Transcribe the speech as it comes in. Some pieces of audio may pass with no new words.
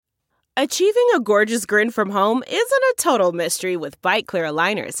Achieving a gorgeous grin from home isn't a total mystery with Bite Clear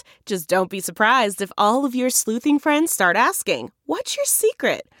aligners. Just don't be surprised if all of your sleuthing friends start asking, "What's your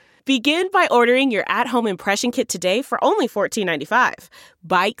secret?" Begin by ordering your at-home impression kit today for only $14.95.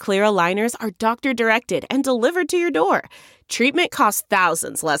 Bite Clear aligners are doctor-directed and delivered to your door. Treatment costs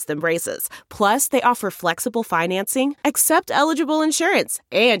thousands less than braces. Plus, they offer flexible financing, accept eligible insurance,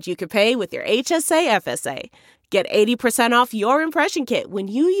 and you can pay with your HSA FSA. Get 80% off your impression kit when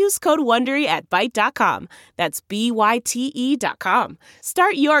you use code WONDERY at Byte.com. That's BYTE.com.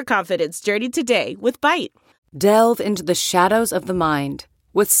 Start your confidence journey today with Byte. Delve into the shadows of the mind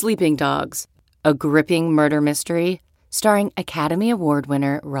with Sleeping Dogs, a gripping murder mystery starring Academy Award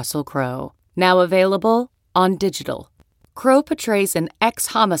winner Russell Crowe. Now available on digital. Crowe portrays an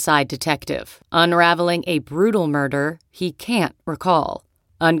ex-homicide detective unraveling a brutal murder he can't recall.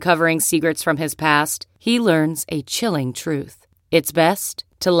 Uncovering secrets from his past, he learns a chilling truth. It's best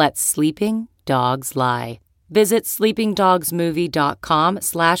to let sleeping dogs lie. Visit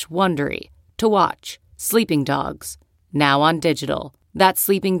sleepingdogsmovie.com/Wondery to watch Sleeping Dogs, now on digital. That's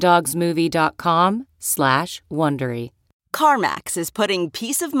sleepingdogsmovie.com/Wondery. CarMax is putting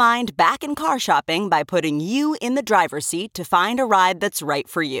peace of mind back in car shopping by putting you in the driver's seat to find a ride that's right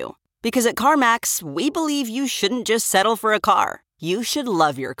for you. Because at CarMax, we believe you shouldn't just settle for a car. You should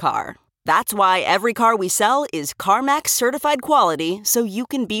love your car. That's why every car we sell is CarMax certified quality, so you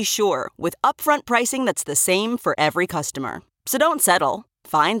can be sure with upfront pricing that's the same for every customer. So don't settle.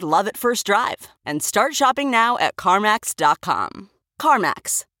 Find love at first drive and start shopping now at CarMax.com.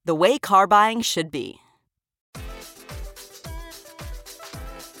 CarMax, the way car buying should be.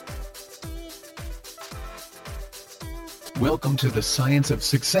 Welcome to the Science of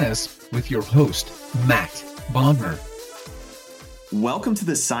Success with your host, Matt Bodmer. Welcome to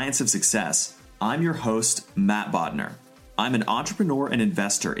the Science of Success. I'm your host, Matt Bodner. I'm an entrepreneur and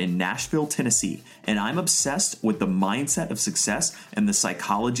investor in Nashville, Tennessee, and I'm obsessed with the mindset of success and the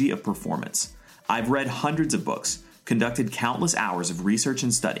psychology of performance. I've read hundreds of books, conducted countless hours of research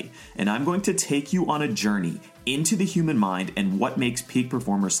and study, and I'm going to take you on a journey into the human mind and what makes peak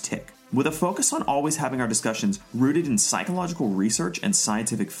performers tick, with a focus on always having our discussions rooted in psychological research and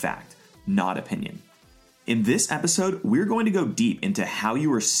scientific fact, not opinion. In this episode, we're going to go deep into how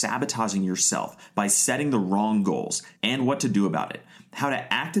you are sabotaging yourself by setting the wrong goals and what to do about it, how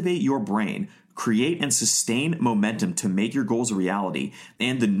to activate your brain, create and sustain momentum to make your goals a reality,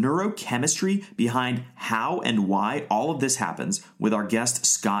 and the neurochemistry behind how and why all of this happens with our guest,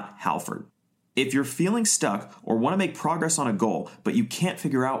 Scott Halford. If you're feeling stuck or want to make progress on a goal, but you can't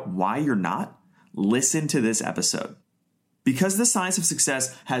figure out why you're not, listen to this episode. Because the Science of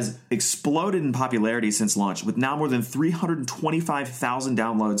Success has exploded in popularity since launch, with now more than 325,000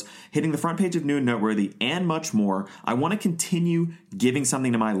 downloads, hitting the front page of New and Noteworthy, and much more, I want to continue giving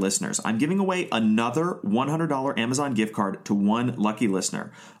something to my listeners. I'm giving away another $100 Amazon gift card to one lucky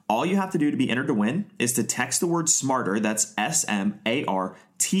listener. All you have to do to be entered to win is to text the word SMARTER, that's SMARTER,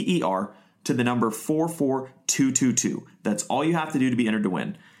 to the number 44222. That's all you have to do to be entered to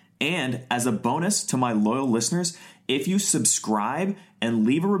win. And as a bonus to my loyal listeners, if you subscribe and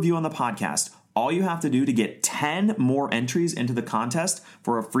leave a review on the podcast, all you have to do to get 10 more entries into the contest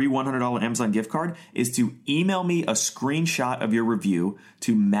for a free $100 Amazon gift card is to email me a screenshot of your review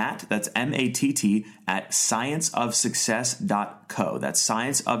to Matt, that's MATT, at scienceofsuccess.co. That's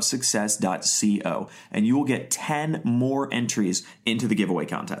scienceofsuccess.co. And you will get 10 more entries into the giveaway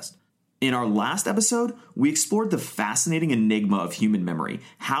contest. In our last episode, we explored the fascinating enigma of human memory,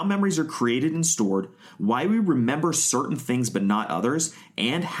 how memories are created and stored, why we remember certain things but not others,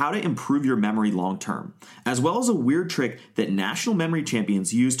 and how to improve your memory long term, as well as a weird trick that national memory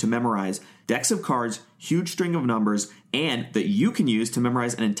champions use to memorize decks of cards, huge string of numbers, and that you can use to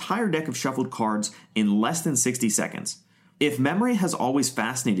memorize an entire deck of shuffled cards in less than 60 seconds. If memory has always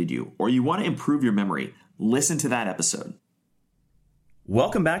fascinated you, or you want to improve your memory, listen to that episode.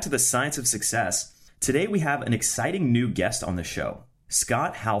 Welcome back to the Science of Success. Today we have an exciting new guest on the show,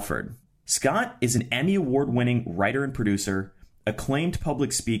 Scott Halford. Scott is an Emmy Award-winning writer and producer, acclaimed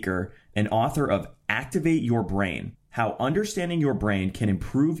public speaker, and author of Activate Your Brain: How Understanding Your Brain Can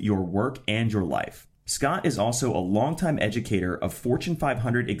Improve Your Work and Your Life. Scott is also a longtime educator of Fortune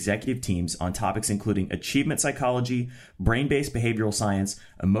 500 executive teams on topics including achievement psychology, brain-based behavioral science,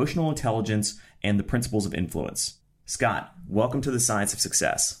 emotional intelligence, and the principles of influence. Scott, welcome to the Science of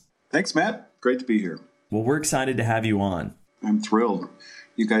Success. Thanks, Matt. Great to be here. Well, we're excited to have you on. I'm thrilled.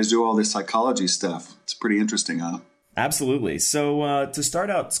 You guys do all this psychology stuff. It's pretty interesting, huh? Absolutely. So to start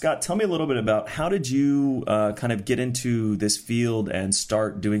out, Scott, tell me a little bit about how did you kind of get into this field and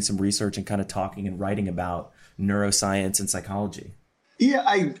start doing some research and kind of talking and writing about neuroscience and psychology? Yeah,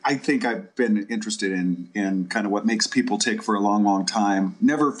 I think I've been interested in kind of what makes people tick for a long, long time,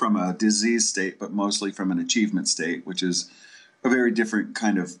 never from a disease state, but mostly from an achievement state, which is a very different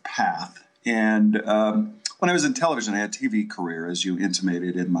kind of path. And when I was in television, I had a TV career, as you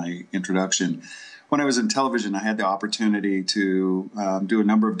intimated in my introduction. When I was in television, I had the opportunity to do a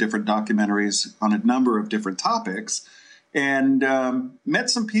number of different documentaries on a number of different topics, and met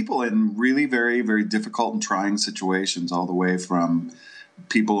some people in really very, very difficult and trying situations, all the way from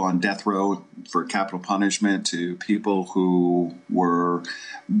people on death row for capital punishment to people who were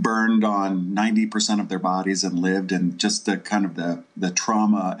burned on 90% of their bodies and lived, and just the kind of the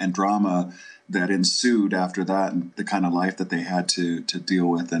trauma and drama that ensued after that, and the kind of life that they had to deal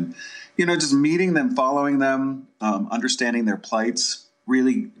with. And, just meeting them, following them, understanding their plights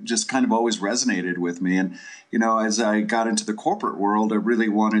really just kind of always resonated with me. And, as I got into the corporate world, I really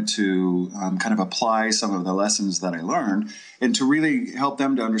wanted to kind of apply some of the lessons that I learned and to really help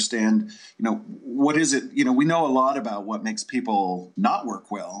them to understand, what is it, we know a lot about what makes people not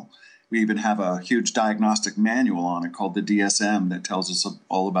work well. We even have a huge diagnostic manual on it called the DSM that tells us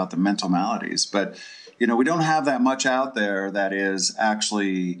all about the mental maladies. But, we don't have that much out there that is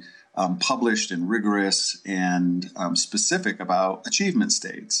actually published and rigorous and specific about achievement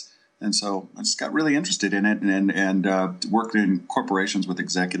states. And so I just got really interested in it and worked in corporations with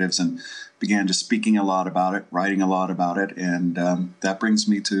executives and began just speaking a lot about it, writing a lot about it. And that brings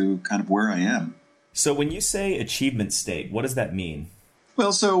me to kind of where I am. So when you say achievement state, what does that mean?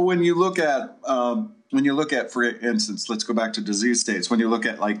 Well, so when you look at, for instance, let's go back to disease states. When you look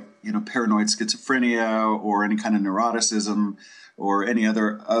at paranoid schizophrenia or any kind of neuroticism or any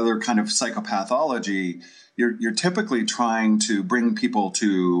other kind of psychopathology, you're typically trying to bring people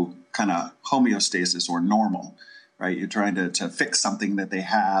to kind of homeostasis or normal, right? You're trying to fix something that they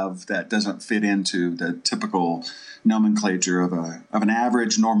have that doesn't fit into the typical nomenclature of an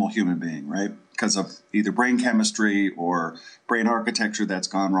average normal human being, right? Because of either brain chemistry or brain architecture that's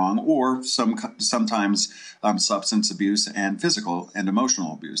gone wrong, or sometimes substance abuse and physical and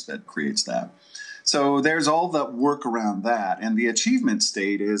emotional abuse that creates that. So there's all the work around that. And the achievement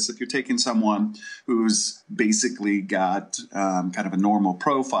state is if you're taking someone who's basically got kind of a normal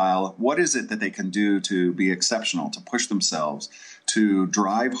profile, what is it that they can do to be exceptional, to push themselves, to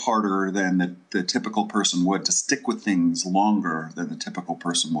drive harder than the typical person would, to stick with things longer than the typical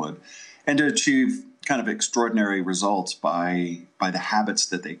person would, and to achieve kind of extraordinary results by the habits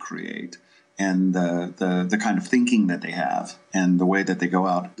that they create and the kind of thinking that they have and the way that they go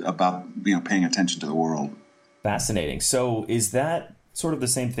out about paying attention to the world. Fascinating. So is that sort of the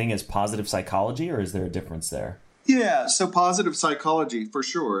same thing as positive psychology, or is there a difference there? Yeah, so positive psychology for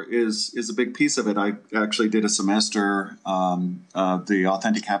sure is a big piece of it. I actually did a semester the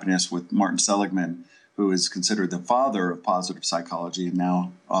Authentic Happiness with Martin Seligman, who is considered the father of positive psychology and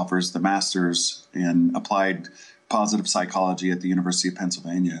now offers the master's in applied positive psychology at the University of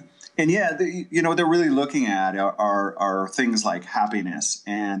Pennsylvania. And yeah, they're really looking at are things like happiness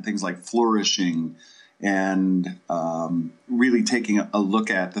and things like flourishing, and really taking a look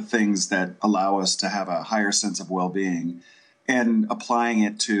at the things that allow us to have a higher sense of well-being and applying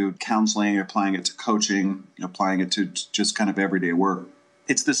it to counseling, applying it to coaching, applying it to just kind of everyday work.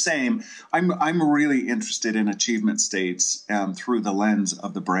 It's the same. I'm really interested in achievement states through the lens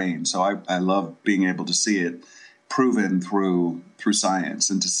of the brain. So I love being able to see it proven through science,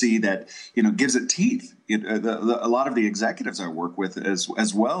 and to see that gives it teeth. A lot of the executives I work with,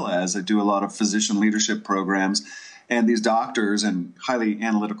 as well as I do a lot of physician leadership programs, and these doctors and highly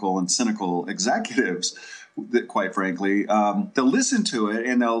analytical and cynical executives that, quite frankly, they'll listen to it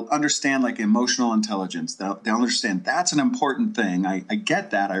and they'll understand like emotional intelligence. They'll understand that's an important thing. I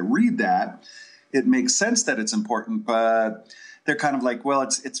get that. I read that. It makes sense that it's important, but they're kind of like, well,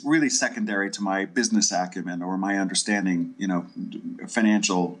 it's really secondary to my business acumen or my understanding,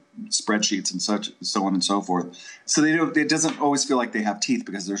 financial spreadsheets and such, so on and so forth. So it doesn't always feel like they have teeth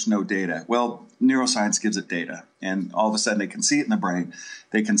because there's no data. Well, neuroscience gives it data, and all of a sudden they can see it in the brain.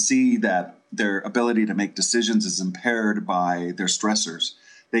 They can see that their ability to make decisions is impaired by their stressors.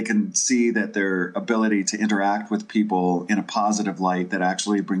 They can see that their ability to interact with people in a positive light that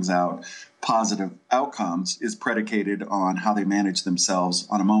actually brings out positive outcomes is predicated on how they manage themselves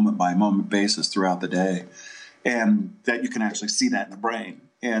on a moment-by-moment basis throughout the day, and that you can actually see that in the brain.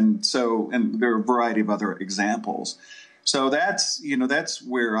 And there are a variety of other examples. So that's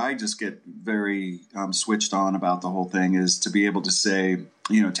where I just get very switched on about the whole thing, is to be able to say,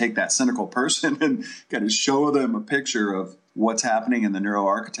 take that cynical person and kind of show them a picture of what's happening in the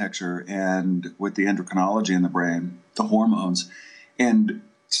neuroarchitecture and with the endocrinology in the brain, the hormones, and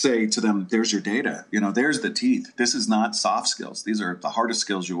say to them, there's your data, there's the teeth. This is not soft skills. These are the hardest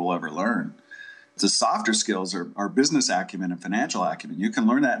skills you will ever learn. The softer skills are business acumen and financial acumen. You can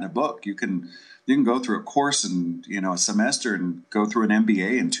learn that in a book. You can go through a course and, a semester and go through an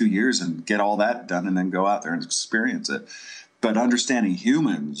MBA in 2 years and get all that done and then go out there and experience it. But understanding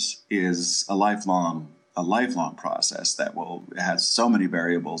humans is a lifelong process that has so many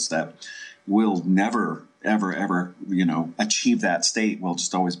variables that will never, ever, achieve that state. We'll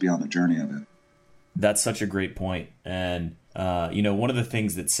just always be on the journey of it. That's such a great point. And, one of the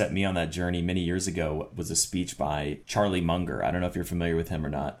things that set me on that journey many years ago was a speech by Charlie Munger. I don't know if you're familiar with him or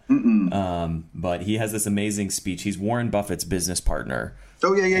not. But he has this amazing speech. He's Warren Buffett's business partner.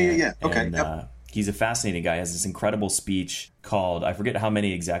 Oh, yeah. Okay. And, he's a fascinating guy. He has this incredible speech called, I forget how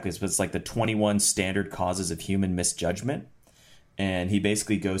many exactly, but it's like the 21 standard causes of human misjudgment. And he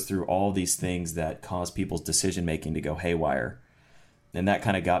basically goes through all these things that cause people's decision making to go haywire. And that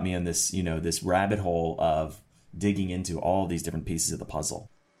kind of got me in this, this rabbit hole of digging into all these different pieces of the puzzle.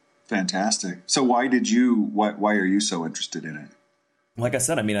 Fantastic. So why are you so interested in it? Like I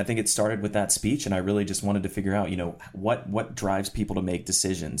said, I think it started with that speech, and I really just wanted to figure out, what drives people to make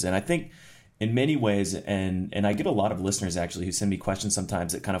decisions. And I think in many ways, and I get a lot of listeners actually who send me questions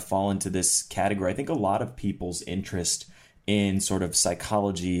sometimes that kind of fall into this category. I think a lot of people's interest in sort of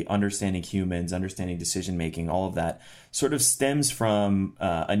psychology, understanding humans, understanding decision making, all of that sort of stems from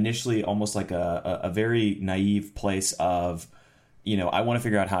initially almost like a very naive place of, I want to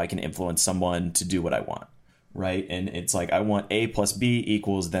figure out how I can influence someone to do what I want. Right. And it's like, I want A plus B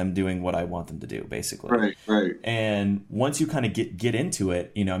equals them doing what I want them to do, basically. Right. And once you kind of get into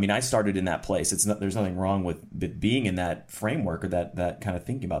it, I started in that place. There's nothing wrong with being in that framework or that kind of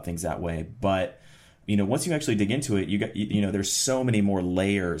thinking about things that way. But once you actually dig into it, there's so many more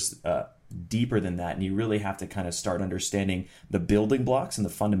layers deeper than that. And you really have to kind of start understanding the building blocks and the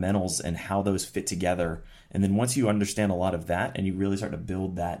fundamentals and how those fit together. And then once you understand a lot of that and you really start to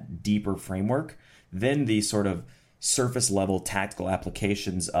build that deeper framework, then the sort of surface level tactical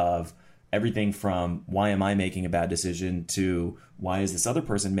applications of everything from why am I making a bad decision to why is this other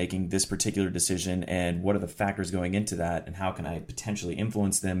person making this particular decision and what are the factors going into that and how can I potentially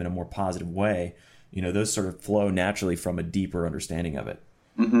influence them in a more positive way. Those sort of flow naturally from a deeper understanding of it.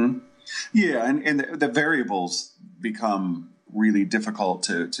 Mm-hmm. Yeah, and the variables become really difficult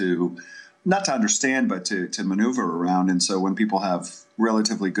to not to understand, but to maneuver around. And so when people have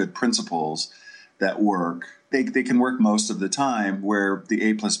relatively good principles that work, they can work most of the time. Where the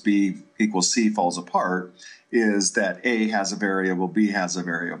A plus B equals C falls apart is that A has a variable, B has a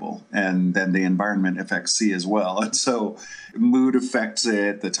variable, and then the environment affects C as well. And so mood affects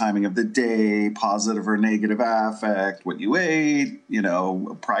it, the timing of the day, positive or negative affect, what you ate,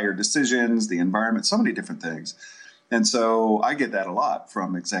 prior decisions, the environment, so many different things. And so I get that a lot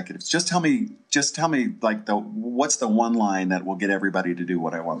from executives. Just tell me like what's the one line that will get everybody to do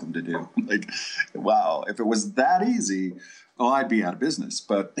what I want them to do? Like, wow, if it was that easy, I'd be out of business,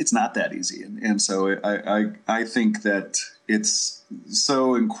 but it's not that easy. And so I think that it's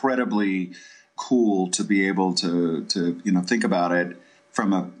so incredibly cool to be able to think about it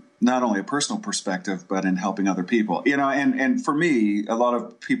from not only a personal perspective, but in helping other people, and for me, a lot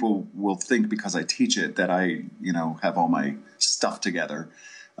of people will think because I teach it that I, have all my stuff together.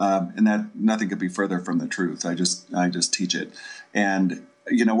 And that nothing could be further from the truth. I just teach it. And,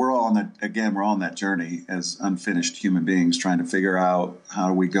 we're all on that journey as unfinished human beings trying to figure out how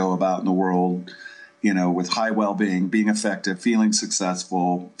do we go about in the world, with high well-being, being effective, feeling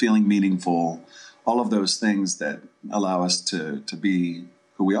successful, feeling meaningful, all of those things that allow us to be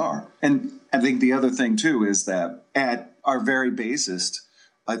who we are. And I think the other thing too is that at our very basest,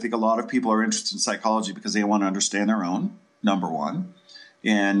 I think a lot of people are interested in psychology because they want to understand their own, number one.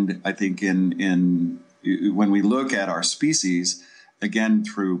 And I think in when we look at our species, again,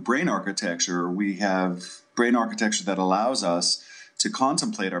 through brain architecture, we have brain architecture that allows us to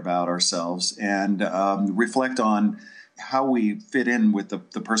contemplate about ourselves and reflect on how we fit in with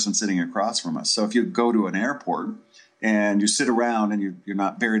the person sitting across from us. So if you go to an airport and you sit around and you're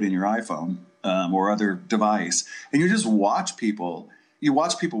not buried in your iPhone or other device, and you just watch people,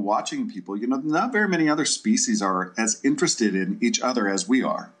 watching people, not very many other species are as interested in each other as we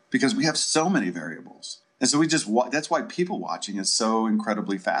are because we have so many variables. And so that's why people watching is so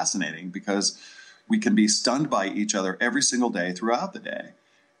incredibly fascinating because we can be stunned by each other every single day throughout the day.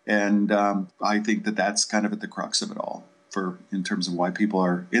 And I think that that's kind of at the crux of it all in terms of why people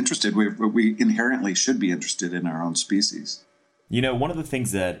are interested. We inherently should be interested in our own species. One of the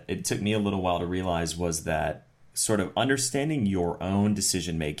things that it took me a little while to realize was that sort of understanding your own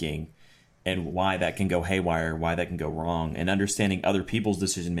decision making and why that can go haywire, why that can go wrong, and understanding other people's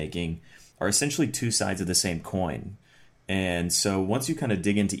decision making are essentially two sides of the same coin. And so once you kind of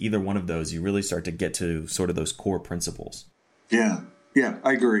dig into either one of those, you really start to get to sort of those core principles. Yeah,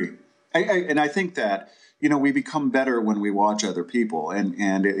 I agree. And I think that, we become better when we watch other people, and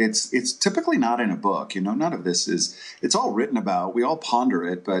it's typically not in a book. None of this it's all written about. We all ponder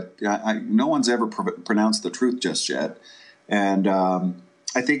it, but no one's ever pronounced the truth just yet. And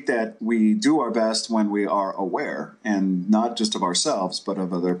I think that we do our best when we are aware, and not just of ourselves, but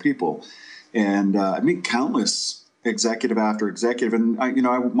of other people. And I meet countless executive after executive, and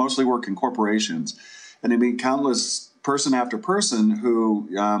I mostly work in corporations, and I meet countless person after person who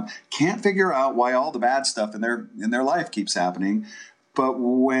can't figure out why all the bad stuff in their life keeps happening. But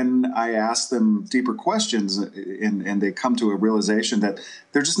when I ask them deeper questions and they come to a realization that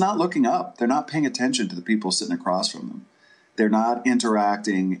they're just not looking up, they're not paying attention to the people sitting across from them, they're not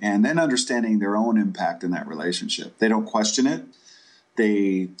interacting and then understanding their own impact in that relationship. They don't question it.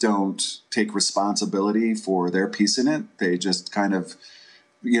 They don't take responsibility for their piece in it. They just kind of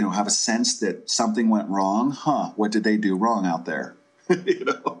have a sense that something went wrong. What did they do wrong out there?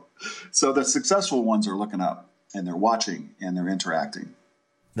 So the successful ones are looking up and they're watching and they're interacting.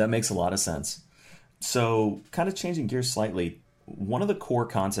 That makes a lot of sense. So kind of changing gears slightly, one of the core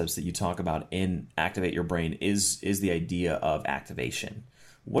concepts that you talk about in Activate Your Brain is the idea of activation.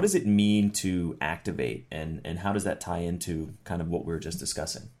 What does it mean to activate, and how does that tie into kind of what we were just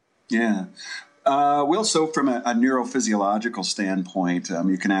discussing? Yeah. Well, so from a neurophysiological standpoint,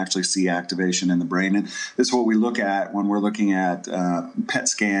 you can actually see activation in the brain. And this is what we look at when we're looking at PET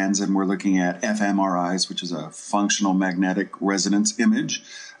scans, and we're looking at fMRIs, which is a functional magnetic resonance image.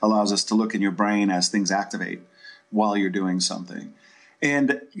 Allows us to look in your brain as things activate while you're doing something.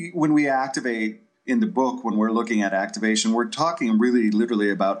 And when we activate in the book, when we're looking at activation, we're talking really literally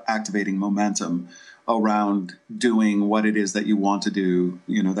about activating momentum around doing what it is that you want to do,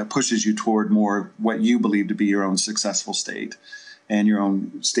 that pushes you toward more what you believe to be your own successful state and your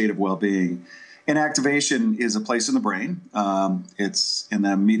own state of well-being. And activation is a place in the brain. It's in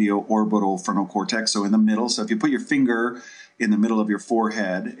the medial orbital frontal cortex, so in the middle. So if you put your finger in the middle of your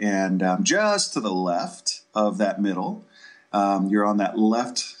forehead and just to the left of that middle, you're on that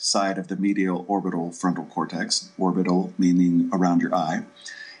left side of the medial orbital frontal cortex, orbital meaning around your eye.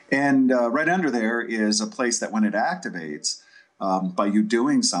 And right under there is a place that when it activates by you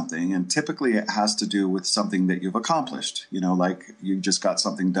doing something, and typically it has to do with something that you've accomplished, like you just got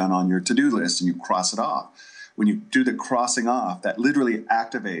something done on your to-do list and you cross it off. When you do the crossing off, that literally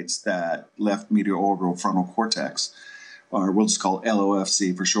activates that left medial orbital frontal cortex, or we'll just call it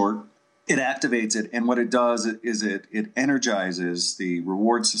LOFC for short. It activates it, and what it does is it energizes the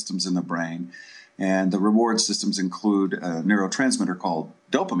reward systems in the brain. And the reward systems include a neurotransmitter called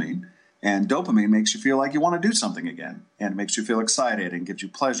dopamine. And dopamine makes you feel like you want to do something again. And it makes you feel excited and gives you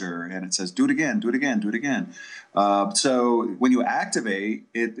pleasure. And it says, do it again, do it again, do it again. So when you activate,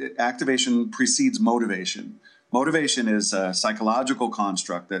 activation precedes motivation. Motivation is a psychological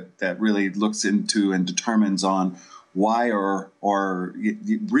construct that really looks into and determines on why or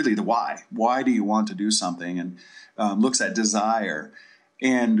really the why. Why do you want to do something? And looks at desire.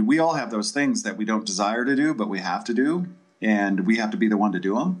 And we all have those things that we don't desire to do, but we have to do, and we have to be the one to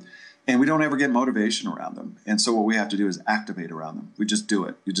do them. And we don't ever get motivation around them. And so what we have to do is activate around them. We just do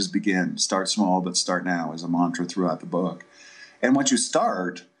it. You just begin. Start small, but start now is a mantra throughout the book. And once you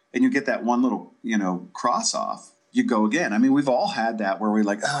start and you get that one little, cross off, you go again. I mean, we've all had that where we're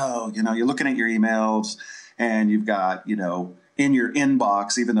like, you're looking at your emails and you've got, in your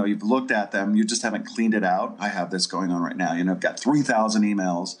inbox, even though you've looked at them, you just haven't cleaned it out. I have this going on right now. I've got 3,000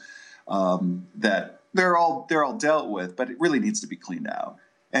 emails that they're all dealt with, but it really needs to be cleaned out.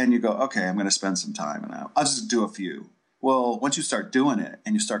 And you go, okay, I'm going to spend some time and I'll just do a few. Well, once you start doing it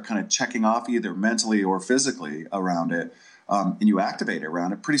and you start kind of checking off either mentally or physically around it, and you activate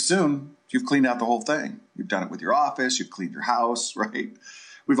around it, pretty soon you've cleaned out the whole thing. You've done it with your office, you've cleaned your house, right?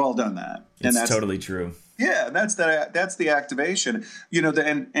 We've all done that. And that's totally true. Yeah, that's the activation.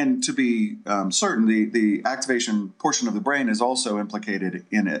 And to be certain, the activation portion of the brain is also implicated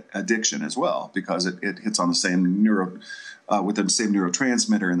in addiction as well, because it hits on the same within the same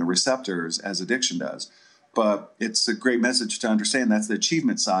neurotransmitter and the receptors as addiction does. But it's a great message to understand. That's the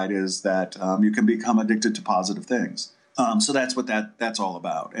achievement side, is that you can become addicted to positive things. So that's what that's all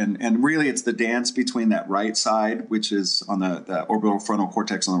about. And really it's the dance between that right side, which is on the orbital frontal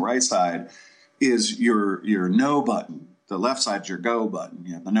cortex on the right side, is your no button. The left side is your go button.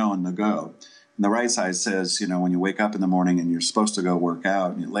 You have the no and the go. And the right side says, when you wake up in the morning and you're supposed to go work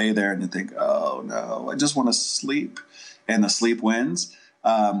out and you lay there and you think, oh no, I just want to sleep. And the sleep wins.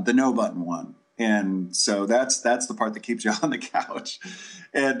 the no button one. And so that's the part that keeps you on the couch.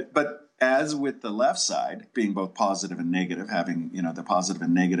 But as with the left side being both positive and negative, having, the positive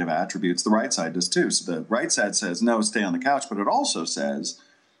and negative attributes, the right side does too. So the right side says, no, stay on the couch, but it also says,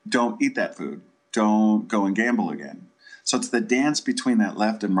 don't eat that food. Don't go and gamble again. So it's the dance between that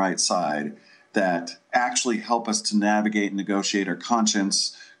left and right side that actually help us to navigate and negotiate our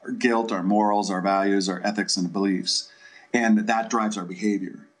conscience, our guilt, our morals, our values, our ethics and beliefs. And that drives our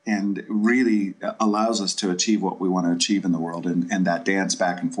behavior and really allows us to achieve what we want to achieve in the world. And that dance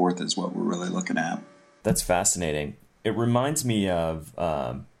back and forth is what we're really looking at. That's fascinating. It reminds me of,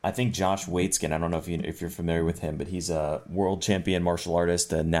 I think Josh Waitzkin. I don't know if you're familiar with him, but he's a world champion martial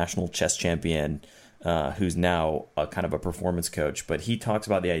artist, a national chess champion, who's now a kind of a performance coach. But he talks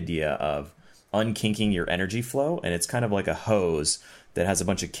about the idea of unkinking your energy flow, and it's kind of like a hose that has a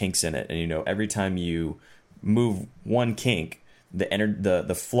bunch of kinks in it. And every time you move one kink,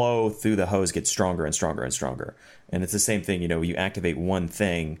 the flow through the hose gets stronger and stronger and stronger. And it's the same thing. You activate one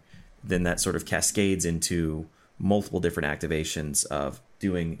thing, then that sort of cascades into multiple different activations of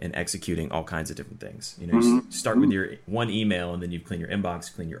doing and executing all kinds of different things. You start with your one email, and then you clean your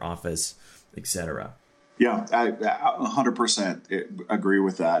inbox, clean your office, etc. Yeah, I 100% agree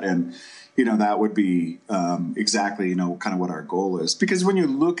with that. And, that would be exactly, kind of what our goal is. Because when you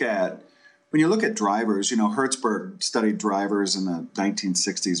look at drivers, Hertzberg studied drivers in the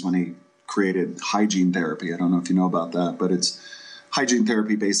 1960s when he created hygiene therapy. I don't know if you know about that, but it's hygiene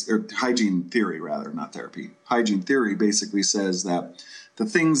therapy hygiene theory rather, not therapy. Hygiene theory basically says that the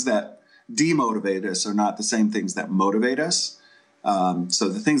things that demotivate us are not the same things that motivate us. So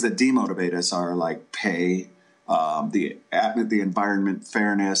the things that demotivate us are like pay, the environment,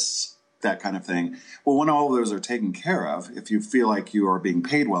 fairness, that kind of thing. Well, when all of those are taken care of, if you feel like you are being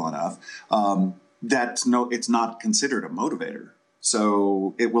paid well enough, it's not considered a motivator.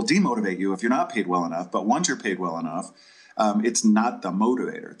 So it will demotivate you if you're not paid well enough. But once you're paid well enough, it's not the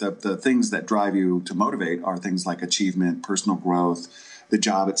motivator. The things that drive you to motivate are things like achievement, personal growth, the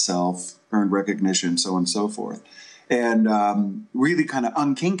job itself, earned recognition, so on and so forth. And really kind of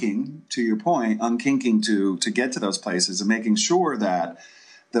unkinking, to your point, to get to those places and making sure that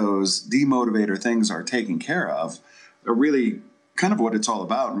those demotivator things are taken care of are really kind of what it's all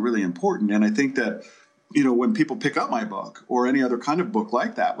about and really important. And I think that, when people pick up my book or any other kind of book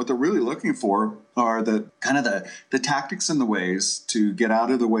like that, what they're really looking for are the tactics and the ways to get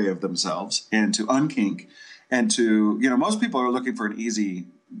out of the way of themselves and to unkink and to, most people are looking for an easy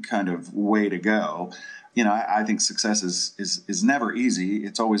kind of way to go. I think success is never easy.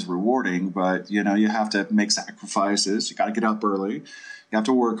 It's always rewarding, but, you have to make sacrifices. You got to get up early. You have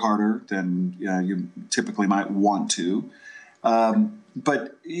to work harder than you typically might want to.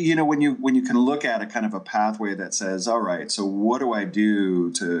 But, when you can look at a kind of a pathway that says, all right, so what do I do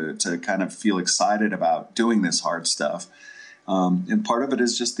to kind of feel excited about doing this hard stuff? And part of it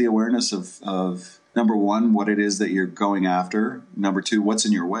is just the awareness of number one, what it is that you're going after. Number two, what's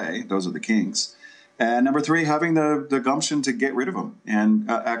in your way. Those are the kinks. And number three, having the gumption to get rid of them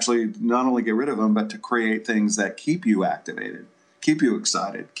and actually not only get rid of them, but to create things that keep you activated, keep you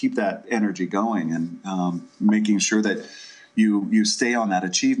excited, keep that energy going, and making sure that you stay on that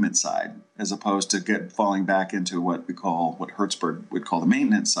achievement side as opposed to falling back into what Hertzberg would call the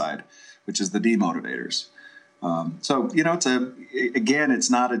maintenance side, which is the demotivators. So, it's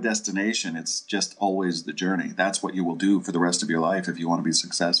not a destination. It's just always the journey. That's what you will do for the rest of your life if you want to be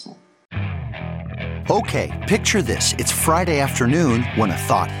successful. Okay, picture this. It's Friday afternoon when a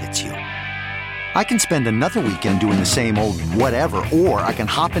thought hits you. I can spend another weekend doing the same old whatever, or I can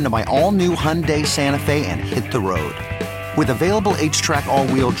hop into my all-new Hyundai Santa Fe and hit the road. With available H-Track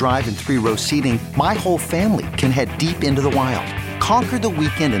all-wheel drive and 3-row seating, my whole family can head deep into the wild. Conquer the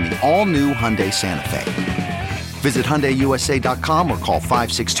weekend in the all-new Hyundai Santa Fe. Visit HyundaiUSA.com or call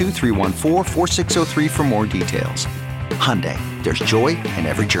 562-314-4603 for more details. Hyundai, there's joy in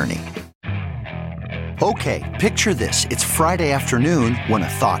every journey. Okay, picture this. It's Friday afternoon when a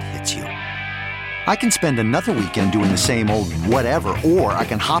thought hits you. I can spend another weekend doing the same old whatever, or I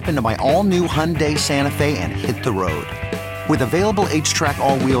can hop into my all-new Hyundai Santa Fe and hit the road. With available H-Track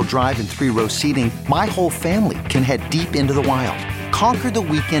all-wheel drive and 3-row seating, my whole family can head deep into the wild. Conquer the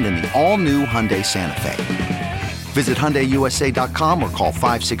weekend in the all-new Hyundai Santa Fe. Visit HyundaiUSA.com or call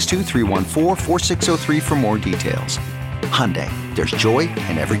 562-314-4603 for more details. Hyundai, there's joy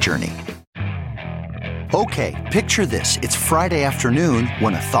in every journey. Okay, picture this. It's Friday afternoon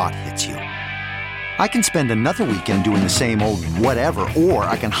when a thought hits you. I can spend another weekend doing the same old whatever, or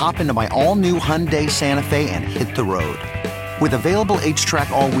I can hop into my all-new Hyundai Santa Fe and hit the road. With available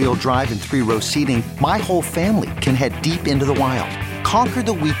H-Track all-wheel drive and 3-row seating, my whole family can head deep into the wild. Conquer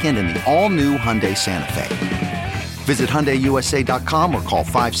the weekend in the all-new Hyundai Santa Fe. Visit HyundaiUSA.com or call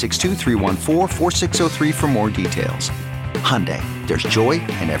 562-314-4603 for more details. Hyundai, there's joy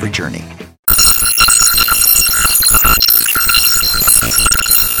in every journey.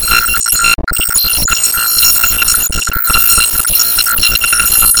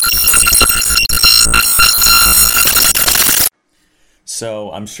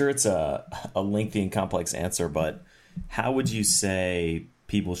 So I'm sure it's a lengthy and complex answer, but how would you say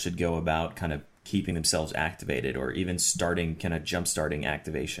people should go about kind of keeping themselves activated, or even jumpstarting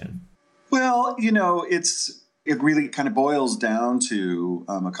activation? Well, it really kind of boils down to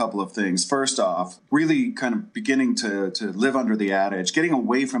a couple of things. First off, really kind of beginning to live under the adage, getting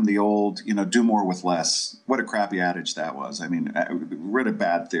away from the old, do more with less. What a crappy adage that was. I mean, we're a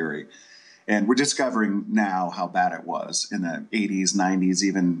bad theory. And we're discovering now how bad it was in the 80s, 90s,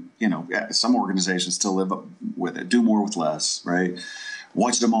 even, some organizations still live with it. Do more with less, right?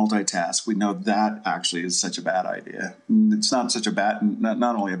 Want you to multitask. We know that actually is such a bad idea. It's not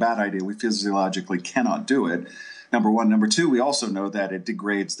only a bad idea, we physiologically cannot do it. Number one. Number two, we also know that it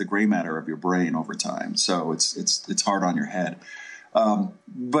degrades the gray matter of your brain over time. So it's hard on your head.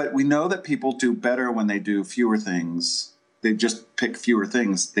 But we know that people do better when they do fewer things. They just pick fewer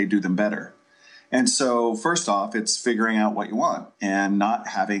things, they do them better. And so first off, it's figuring out what you want and not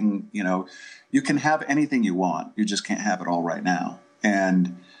having, you can have anything you want. You just can't have it all right now.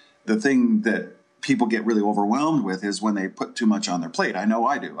 And the thing that people get really overwhelmed with is when they put too much on their plate. I know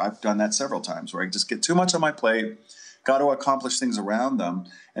I do. I've done that several times where I just get too much on my plate, got to accomplish things around them.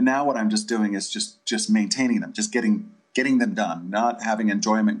 And now what I'm just doing is just maintaining them, just getting them done, not having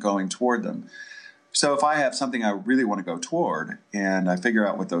enjoyment going toward them. So if I have something I really want to go toward and I figure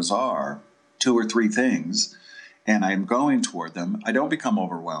out what those are, 2 or 3 things, and I'm going toward them, I don't become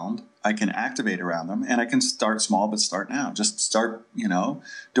overwhelmed. I can activate around them, and I can start small, but start now. Just start,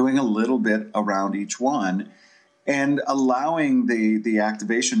 doing a little bit around each one and allowing the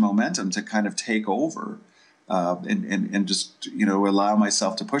activation momentum to kind of take over and just, allow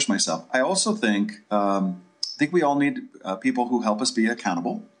myself to push myself. I also think we all need people who help us be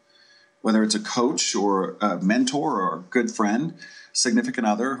accountable. Whether it's a coach or a mentor or a good friend, significant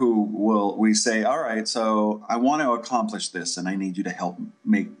other we say, all right, so I want to accomplish this and I need you to help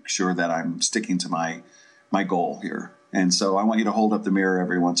make sure that I'm sticking to my goal here. And so I want you to hold up the mirror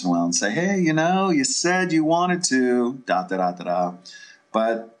every once in a while and say, hey, you said you wanted to, ...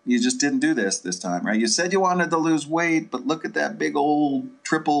 But you just didn't do this time, right? You said you wanted to lose weight, but look at that big old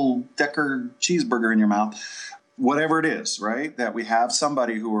triple-decker cheeseburger in your mouth. Whatever it is, right? That we have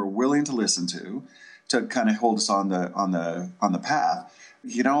somebody who we're willing to listen to kind of hold us on the path.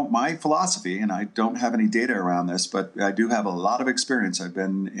 My philosophy, and I don't have any data around this, but I do have a lot of experience. I've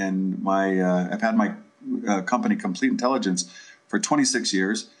been I've had my company Complete Intelligence for 26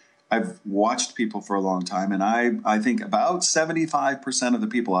 years. I've watched people for a long time, and I think about 75% of the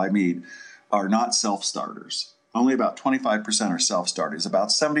people I meet are not self-starters. Only about 25% are self-starters. About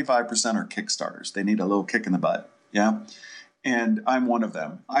 75% are kickstarters. They need a little kick in the butt. Yeah. And I'm one of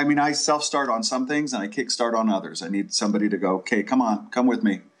them. I mean, I self-start on some things and I kickstart on others. I need somebody to go, okay, come on, come with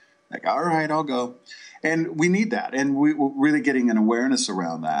me. Like, all right, I'll go. And we need that. And we're really getting an awareness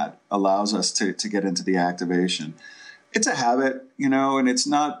around that allows us to get into the activation. It's a habit, and it's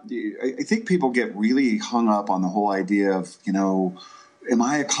not, I think people get really hung up on the whole idea of, am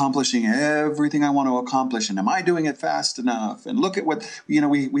I accomplishing everything I want to accomplish? And am I doing it fast enough? And look at what,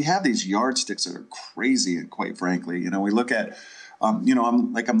 we have these yardsticks that are crazy. And quite frankly, we look at,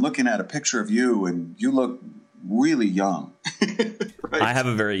 I'm looking at a picture of you and you look really young. Right? I have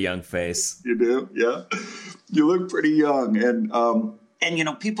a very young face. You do? Yeah. You look pretty young.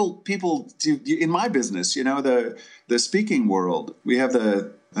 And people do, in my business, the speaking world, we have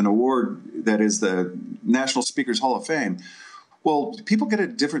an award that is the National Speakers Hall of Fame. Well, people get it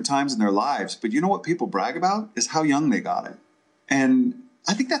at different times in their lives, but you know what people brag about is how young they got it. And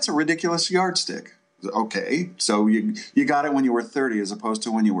I think that's a ridiculous yardstick. Okay, so you got it when you were 30 as opposed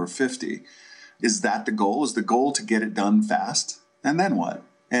to when you were 50. Is that the goal? Is the goal to get it done fast? And then what?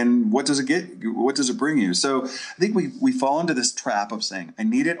 And what does it get? What does it bring you? So I think we fall into this trap of saying, I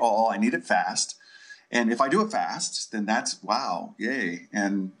need it all, I need it fast. And if I do it fast, then that's wow, yay.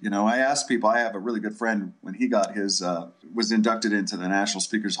 And, I ask people, I have a really good friend when he got his, was inducted into the National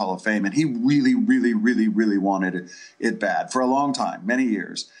Speakers Hall of Fame, and he really, really, really, really wanted it bad for a long time, many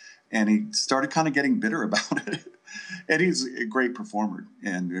years. And he started kind of getting bitter about it. And he's a great performer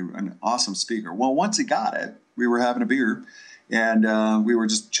and an awesome speaker. Well, once he got it, we were having a beer and we were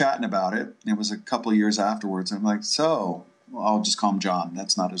just chatting about it. It was a couple of years afterwards. And I'm like, so... I'll just call him John.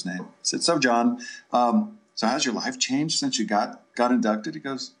 That's not his name. I said, so John, So has your life changed since you got inducted? He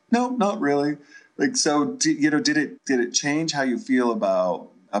goes, no, not really. Like, so, did it change how you feel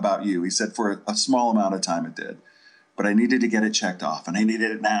about you? He said, for a small amount of time it did, but I needed to get it checked off, and I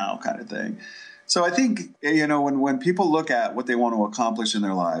needed it now, kind of thing. So I think, when people look at what they want to accomplish in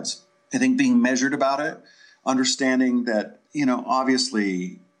their lives, I think being measured about it, understanding that,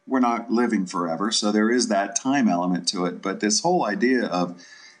 obviously we're not living forever. So there is that time element to it. But this whole idea of,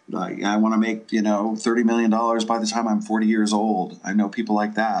 I want to make, $30 million by the time I'm 40 years old. I know people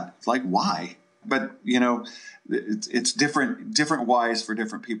like that. It's like, why? But, it's different whys for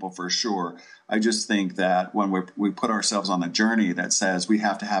different people, for sure. I just think that when we put ourselves on a journey that says we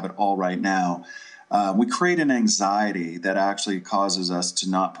have to have it all right now, we create an anxiety that actually causes us to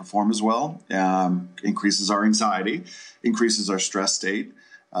not perform as well, increases our anxiety, increases our stress state,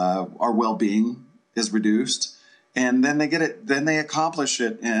 our well-being is reduced. And then they accomplish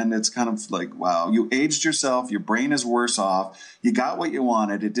it. And it's kind of like, wow, you aged yourself. Your brain is worse off. You got what you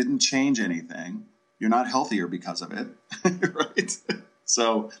wanted. It didn't change anything. You're not healthier because of it. Right.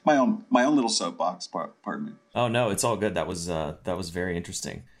 So my own little soapbox, pardon me. Oh, no, it's all good. That was very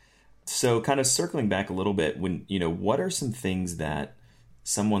interesting. So kind of circling back a little bit, what are some things that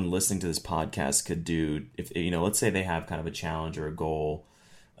someone listening to this podcast could do if, let's say they have kind of a challenge or a goal.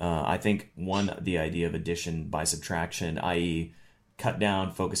 I think the idea of addition by subtraction, i.e. cut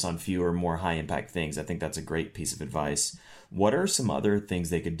down, focus on fewer, more high impact things. I think that's a great piece of advice. What are some other things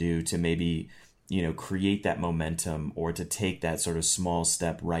they could do to maybe, create that momentum or to take that sort of small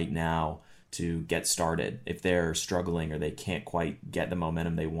step right now to get started if they're struggling or they can't quite get the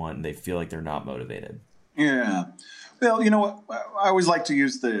momentum they want and they feel like they're not motivated? Yeah. Well, you know what? I always like to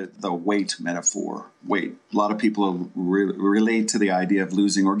use the weight metaphor. Weight. A lot of people relate to the idea of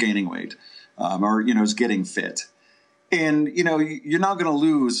losing or gaining weight, or is getting fit. And you're not going to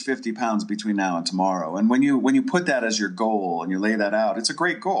lose 50 pounds between now and tomorrow. And when you put that as your goal and you lay that out, it's a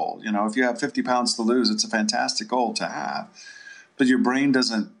great goal. If you have 50 pounds to lose, it's a fantastic goal to have. But your brain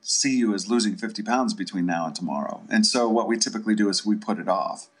doesn't see you as losing 50 pounds between now and tomorrow. And so what we typically do is we put it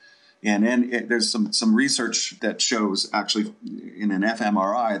off. And there's some research that shows, actually in an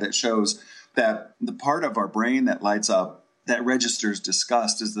fMRI, that shows that the part of our brain that lights up, that registers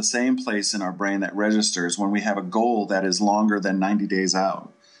disgust, is the same place in our brain that registers when we have a goal that is longer than 90 days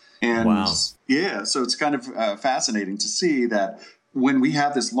out. And wow. Yeah, so it's kind of fascinating to see that when we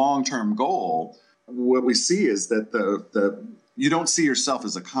have this long-term goal, what we see is that you don't see yourself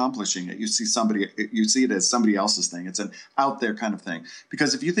as accomplishing it. You see it as somebody else's thing. It's an out there kind of thing.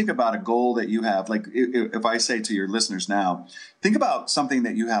 Because if you think about a goal that you have, like if I say to your listeners now, think about something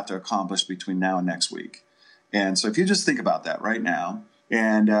that you have to accomplish between now and next week. And so if you just think about that right now,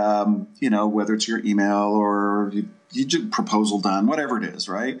 and, whether it's your email or you do proposal done, whatever it is,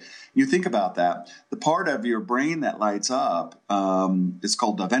 right? You think about that. The part of your brain that lights up is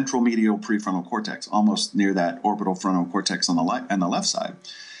called the ventral medial prefrontal cortex, almost near that orbital frontal cortex on the left side.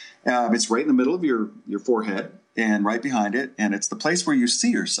 It's right in the middle of your forehead and right behind it. And it's the place where you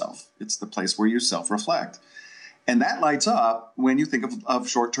see yourself. It's the place where you self-reflect. And that lights up when you think of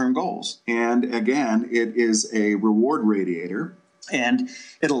short-term goals. And again, it is a reward radiator. And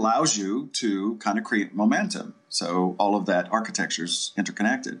it allows you to kind of create momentum. So all of that architecture is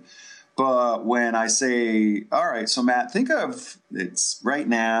interconnected. But when I say, all right, so Matt, think of it's right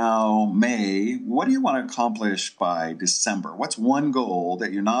now, May. What do you want to accomplish by December? What's one goal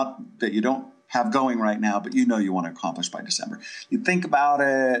that you don't have going right now, but you want to accomplish by December? You think about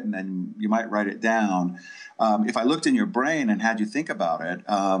it, and then you might write it down. If I looked in your brain and had you think about it,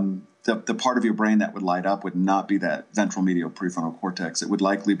 the part of your brain that would light up would not be that ventral medial prefrontal cortex. It would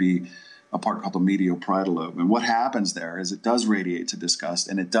likely be a part called the medial parietal lobe. And what happens there is it does radiate to disgust,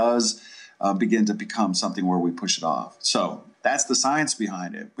 and it does begin to become something where we push it off. So that's the science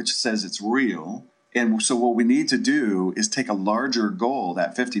behind it, which says it's real. And so what we need to do is take a larger goal,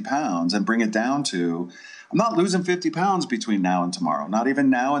 that 50 pounds, and bring it down to, I'm not losing 50 pounds between now and tomorrow, not even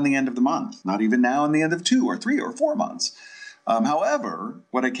now and the end of the month, not even now and the end of 2 or 3 or 4 months. However,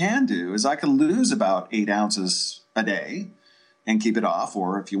 what I can do is I can lose about 8 ounces a day and keep it off.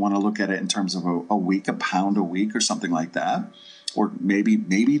 Or if you want to look at it in terms of a week, a pound a week or something like that, or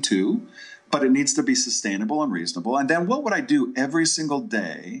maybe 2. But it needs to be sustainable and reasonable. And then what would I do every single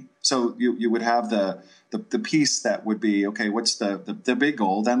day? So you would have the piece that would be, okay, what's the big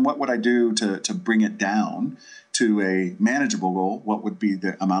goal? Then what would I do to bring it down to a manageable goal? What would be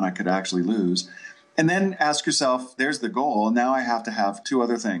the amount I could actually lose? And then ask yourself, there's the goal. Now I have to have 2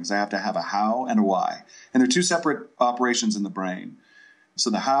 other things. I have to have a how and a why. And they're 2 separate operations in the brain. So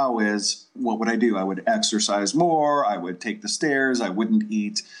the how is, what would I do? I would exercise more. I would take the stairs. I wouldn't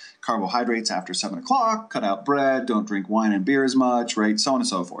eat carbohydrates after 7 o'clock, cut out bread, don't drink wine and beer as much, right? So on and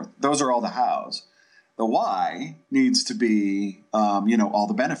so forth. Those are all the hows. The why needs to be, all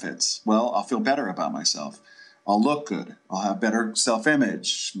the benefits. Well, I'll feel better about myself. I'll look good. I'll have better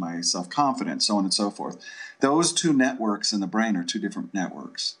self-image, my self-confidence, so on and so forth. Those two networks in the brain are two different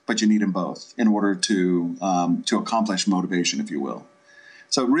networks, but you need them both in order to accomplish motivation, if you will.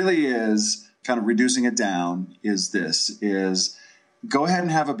 So it really is kind of reducing it down is go ahead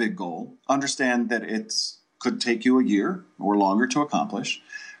and have a big goal. Understand that it could take you a year or longer to accomplish.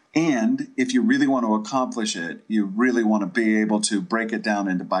 And if you really want to accomplish it, you really want to be able to break it down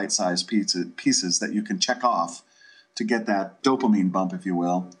into bite-sized pieces that you can check off to get that dopamine bump, if you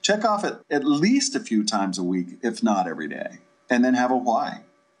will. Check off it at least a few times a week, if not every day. And then have a why.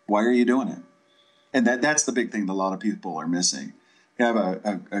 Why are you doing it? And that's the big thing that a lot of people are missing. I have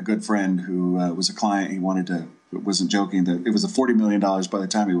a good friend who was a client. He wasn't joking, that it was $40 million by the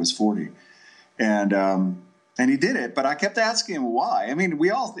time he was 40. And he did it, but I kept asking him why. I mean,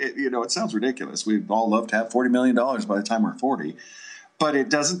 it sounds ridiculous. We all love to have $40 million by the time we're 40, but it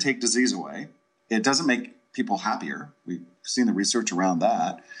doesn't take disease away. It doesn't make people happier. We've seen the research around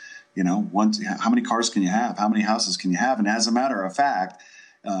that. How many cars can you have? How many houses can you have? And as a matter of fact,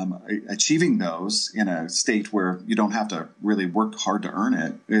 achieving those in a state where you don't have to really work hard to earn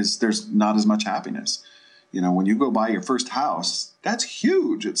it there's not as much happiness. When you go buy your first house, that's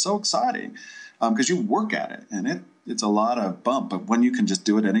huge. It's so exciting. Because you work at it, and it's a lot of bump. But when you can just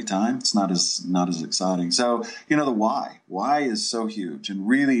do it anytime, it's not as exciting. So, the why is so huge, and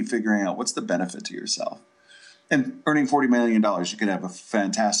really figuring out what's the benefit to yourself. And earning $40 million, you could have a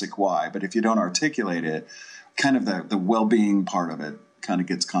fantastic why. But if you don't articulate it, kind of the well-being part of it kind of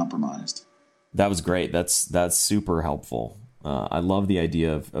gets compromised. That was great. That's super helpful. I love the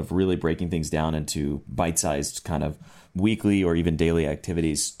idea of really breaking things down into bite-sized kind of weekly or even daily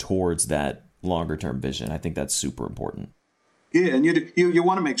activities towards that longer term vision. I think that's super important. Yeah, and you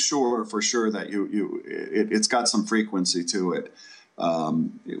want to make sure for sure that it's got some frequency to it.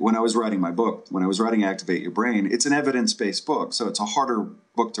 When I was writing my book, when I was writing Activate Your Brain, it's an evidence-based book, so it's a harder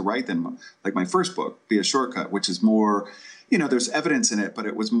book to write than like my first book, Be a Shortcut, which is more, there's evidence in it, but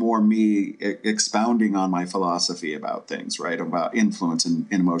it was more me expounding on my philosophy about things, right, about influence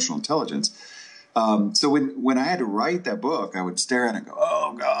and emotional intelligence. So when I had to write that book, I would stare at it and go,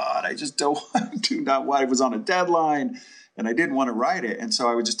 oh God, I just do not want, I was on a deadline and I didn't want to write it. And so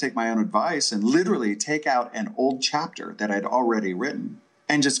I would just take my own advice and literally take out an old chapter that I'd already written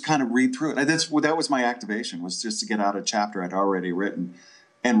and just kind of read through it. That was my activation, was just to get out a chapter I'd already written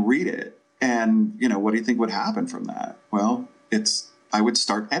and read it. And, what do you think would happen from that? Well, I would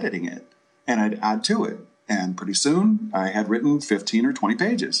start editing it and I'd add to it. And pretty soon I had written 15 or 20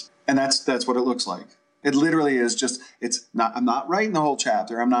 pages. And that's what it looks like. It literally is just, I'm not writing the whole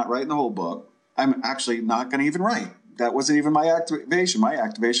chapter. I'm not writing the whole book. I'm actually not going to even write. That wasn't even my activation. My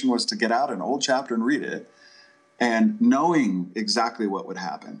activation was to get out an old chapter and read it. And knowing exactly what would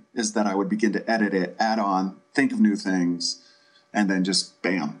happen is that I would begin to edit it, add on, think of new things, and then just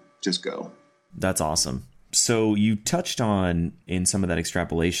bam, just go. That's awesome. So you touched on, in some of that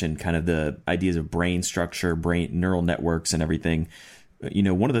extrapolation, kind of the ideas of brain structure, neural networks and everything.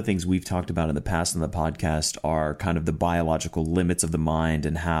 One of the things we've talked about in the past on the podcast are kind of the biological limits of the mind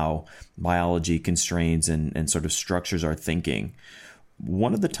and how biology constrains and sort of structures our thinking.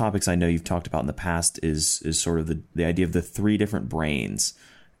 One of the topics I know you've talked about in the past is sort of the idea of the 3 different brains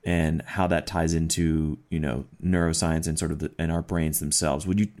and how that ties into, neuroscience and sort of in our brains themselves.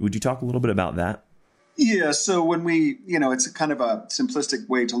 Would you talk a little bit about that? Yeah, so when it's a kind of a simplistic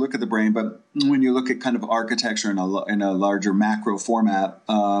way to look at the brain, but when you look at kind of architecture in a larger macro format,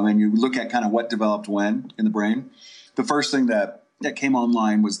 and you look at kind of what developed when in the brain, the first thing that came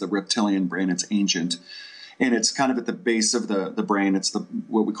online was the reptilian brain. It's ancient, and it's kind of at the base of the brain. It's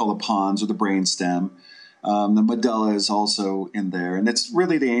what we call the pons or the brain stem. The medulla is also in there, and it's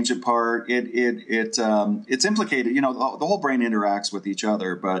really the ancient part. It's implicated. The whole brain interacts with each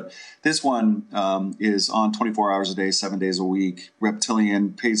other, but this one is on 24 hours a day, 7 days a week.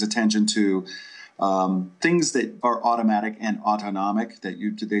 Reptilian pays attention to things that are automatic and autonomic, that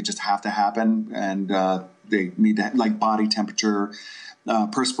they just have to happen, and they need to, like body temperature,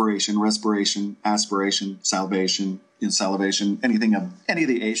 perspiration, respiration, aspiration, salivation, any of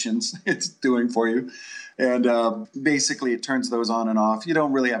the Asians it's doing for you. And basically it turns those on and off. You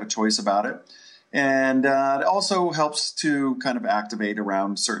don't really have a choice about it. And it also helps to kind of activate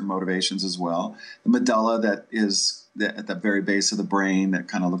around certain motivations as well. The medulla, that is at the very base of the brain that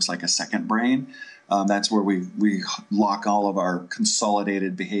kind of looks like a second brain. That's where we lock all of our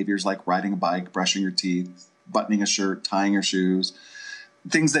consolidated behaviors like riding a bike, brushing your teeth, buttoning a shirt, tying your shoes.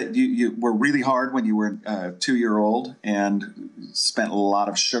 Things that you were really hard when you were a 2-year-old and spent a lot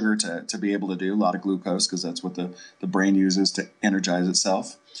of sugar to be able to do, a lot of glucose, because that's what the brain uses to energize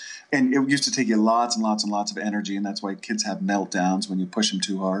itself. And it used to take you lots and lots and lots of energy, and that's why kids have meltdowns when you push them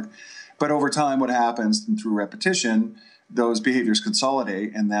too hard. But over time, what happens, and through repetition, those behaviors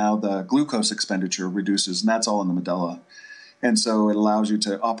consolidate, and now the glucose expenditure reduces, and that's all in the medulla. And so it allows you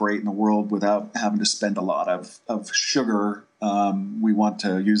to operate in the world without having to spend a lot of sugar. We want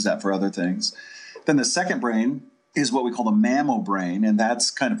to use that for other things. Then the second brain is what we call the mammal brain, and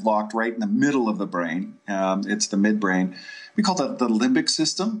that's kind of locked right in the middle of the brain. It's the midbrain. We call that the limbic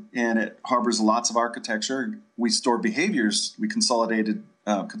system, and it harbors lots of architecture. We store behaviors. We consolidate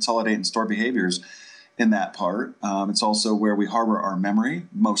and store behaviors in that part. It's also where we harbor our memory,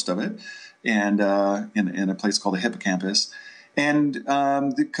 most of it, and in a place called the hippocampus. And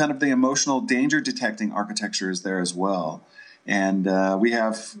the emotional danger detecting architecture is there as well. And we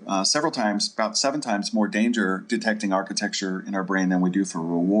have several times, about 7 times more danger detecting architecture in our brain than we do for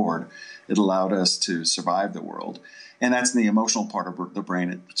reward. It allowed us to survive the world. And that's in the emotional part of the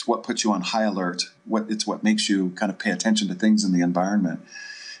brain. It's what puts you on high alert. It's what makes you kind of pay attention to things in the environment.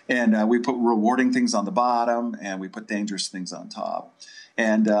 And we put rewarding things on the bottom, and we put dangerous things on top.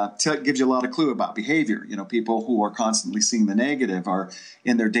 And it gives you a lot of clue about behavior. You know, people who are constantly seeing the negative are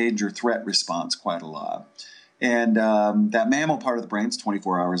in their danger threat response quite a lot. And that mammal part of the brain is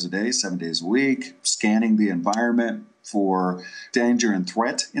 24 hours a day, 7 days a week, scanning the environment for danger and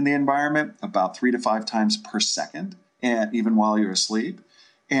threat in the environment about 3 to 5 times per second, and even while you're asleep.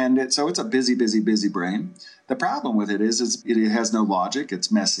 And so it's a busy, busy, busy brain. The problem with it is it has no logic.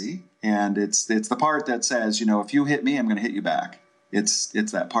 It's messy. And it's the part that says, you know, if you hit me, I'm going to hit you back. It's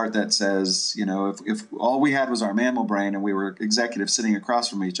that part that says, you know, if all we had was our mammal brain and we were executives sitting across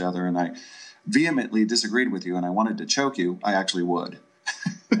from each other and I vehemently disagreed with you and I wanted to choke you, I actually would.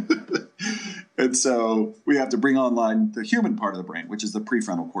 And so we have to bring online the human part of the brain, which is the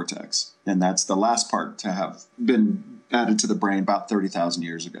prefrontal cortex. And that's the last part to have been added to the brain about 30,000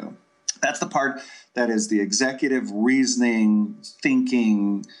 years ago. That's the part that is the executive, reasoning,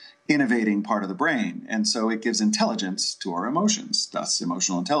 thinking, innovating part of the brain. And so it gives intelligence to our emotions, thus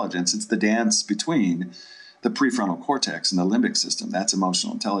emotional intelligence. It's the dance between the prefrontal cortex and the limbic system. That's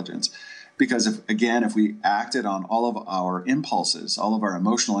emotional intelligence. Because if we acted on all of our impulses, all of our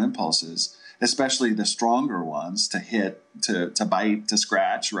emotional impulses, especially the stronger ones, to hit, to bite, to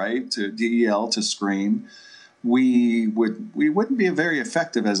scratch, right, to yell, to scream, we wouldn't be very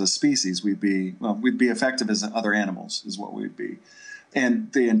effective as a species. We'd be effective as other animals is what we'd be.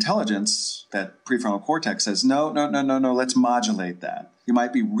 And the intelligence, that prefrontal cortex says, no, let's modulate that. You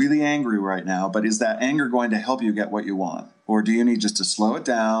might be really angry right now, but is that anger going to help you get what you want? Or do you need just to slow it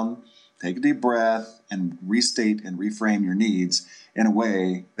down, take a deep breath, and restate and reframe your needs in a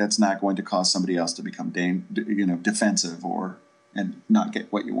way that's not going to cause somebody else to become defensive and not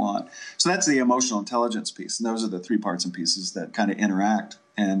get what you want? So that's the emotional intelligence piece. And those are the 3 parts and pieces that kind of interact.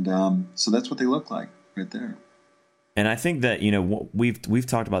 And so that's what they look like right there. And I think that, you know, we've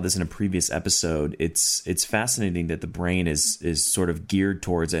talked about this in a previous episode. It's fascinating that the brain is sort of geared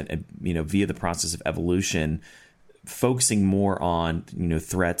towards it, you know, via the process of evolution, focusing more on, you know,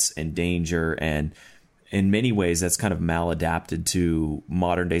 threats and danger. And in many ways, that's kind of maladapted to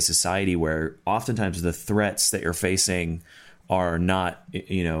modern day society, where oftentimes the threats that you're facing are not,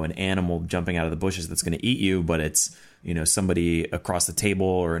 you know, an animal jumping out of the bushes that's going to eat you, but it's, you know, somebody across the table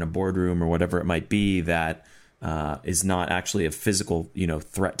or in a boardroom or whatever it might be that is not actually a physical, you know,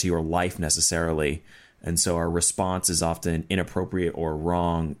 threat to your life necessarily. And so our response is often inappropriate or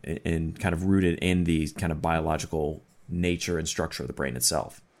wrong and kind of rooted in the kind of biological nature and structure of the brain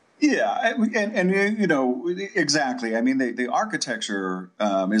itself. Yeah, and you know, exactly. I mean, the architecture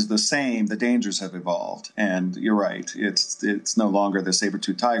is the same. The dangers have evolved. And you're right. It's no longer the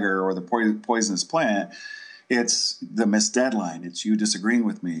saber-toothed tiger or the poisonous plant. It's the missed deadline. It's you disagreeing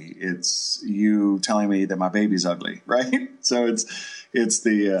with me. It's you telling me that my baby's ugly, right? So it's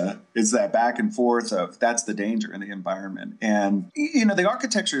that back and forth of that's the danger in the environment. And, you know, the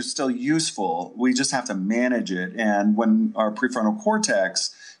architecture is still useful. We just have to manage it. And when our prefrontal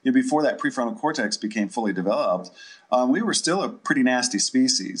cortex, you know, before that prefrontal cortex became fully developed, we were still a pretty nasty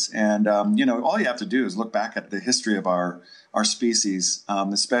species. And, you know, all you have to do is look back at the history of our species,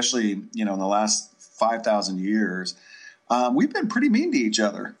 especially, you know, in the last 5,000 years, we've been pretty mean to each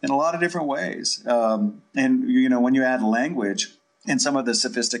other in a lot of different ways. And, you know, when you add language and some of the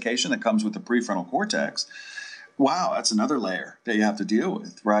sophistication that comes with the prefrontal cortex, wow, that's another layer that you have to deal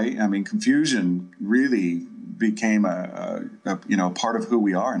with, right? I mean, confusion really became a part of who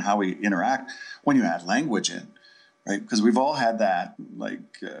we are and how we interact when you add language in, right? Because we've all had that,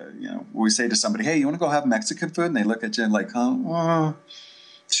 we say to somebody, hey, you want to go have Mexican food? And they look at you like, huh?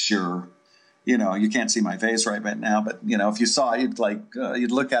 Sure. You can't see my face right now, but, if you saw it,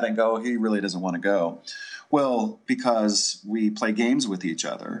 you'd look at it and go, he really doesn't want to go. Well, because we play games with each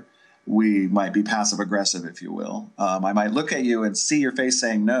other, we might be passive aggressive, if you will. I might look at you and see your face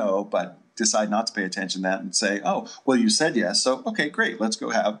saying no, but decide not to pay attention to that and say, oh, well, you said yes. So, okay, great. Let's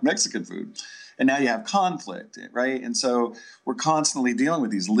go have Mexican food. And now you have conflict, right? And so we're constantly dealing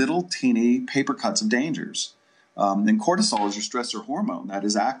with these little teeny paper cuts of dangers. And cortisol is your stressor hormone that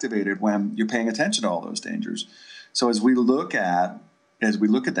is activated when you're paying attention to all those dangers. So as we look at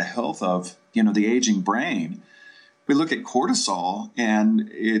the health of, the aging brain, we look at cortisol and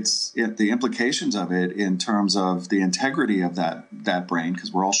the implications of it in terms of the integrity of that brain,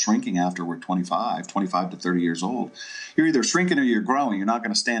 because we're all shrinking after we're 25 to 30 years old. You're either shrinking or you're growing. You're not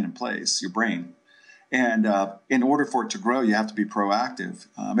going to stand in place, your brain. And in order for it to grow, you have to be proactive.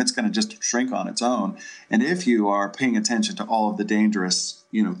 It's going to just shrink on its own. And if you are paying attention to all of the dangerous,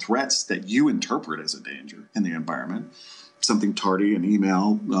 threats that you interpret as a danger in the environment, something tardy, an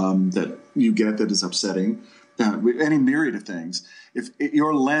email that you get that is upsetting, any myriad of things. If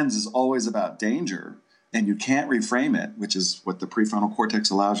your lens is always about danger and you can't reframe it, which is what the prefrontal cortex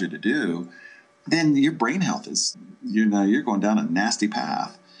allows you to do, then your brain health is, you're going down a nasty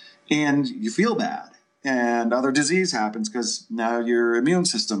path and you feel bad. And other disease happens because now your immune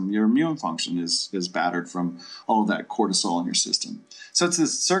system, your immune function is battered from all of that cortisol in your system. So it's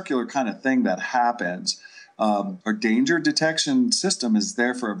this circular kind of thing that happens. Our danger detection system is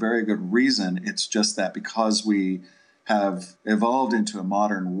there for a very good reason. It's just that because we have evolved into a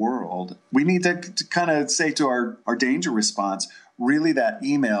modern world, we need to kind of say to our danger response, really that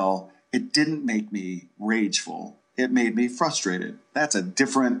email, it didn't make me rageful. It made me frustrated. That's a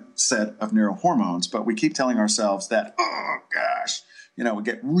different set of neurohormones, but we keep telling ourselves that, oh gosh, we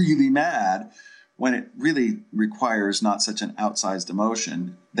get really mad when it really requires not such an outsized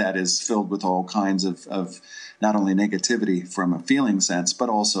emotion that is filled with all kinds of not only negativity from a feeling sense, but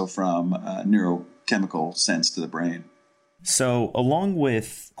also from a neurochemical sense to the brain. So along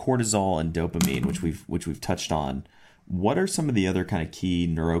with cortisol and dopamine, which we've touched on, what are some of the other kind of key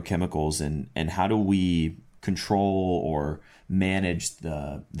neurochemicals and how do we control or manage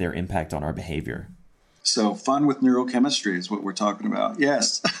their impact on our behavior? So fun with neurochemistry is what we're talking about.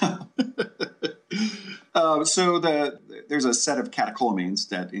 Yes. There's a set of catecholamines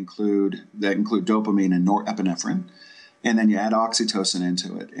that include dopamine and norepinephrine, and then you add oxytocin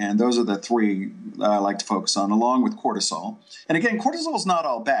into it. And those are the three I like to focus on, along with cortisol. And again, cortisol is not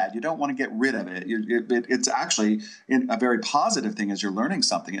all bad. You don't want to get rid of it. It's actually a very positive thing as you're learning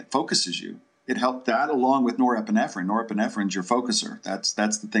something. It focuses you. It helped that along with norepinephrine. Norepinephrine is your focuser.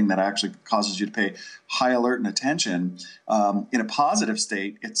 That's the thing that actually causes you to pay high alert and attention. In a positive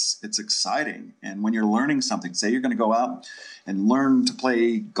state, it's exciting. And when you're learning something, say you're going to go out and learn to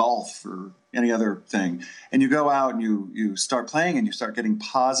play golf or any other thing, and you go out and you start playing and you start getting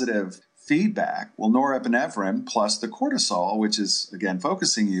positive feedback. Well, norepinephrine plus the cortisol, which is, again,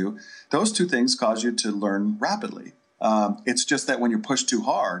 focusing you, those two things cause you to learn rapidly. It's just that when you're pushed too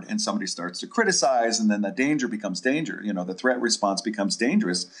hard and somebody starts to criticize and then the danger becomes danger, the threat response becomes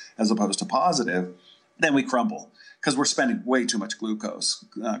dangerous as opposed to positive, then we crumble because we're spending way too much glucose.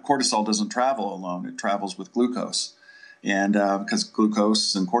 Cortisol doesn't travel alone. It travels with glucose. And because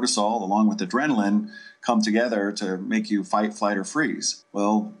glucose and cortisol, along with adrenaline, come together to make you fight, flight, or freeze.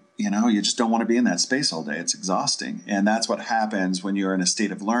 Well, you just don't want to be in that space all day. It's exhausting. And that's what happens when you're in a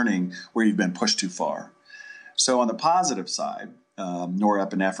state of learning where you've been pushed too far. So on the positive side,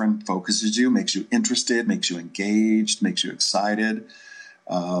 norepinephrine focuses you, makes you interested, makes you engaged, makes you excited.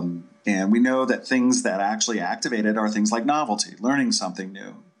 And we know that things that actually activate it are things like novelty, learning something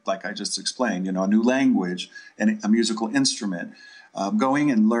new, like I just explained, a new language and a musical instrument, going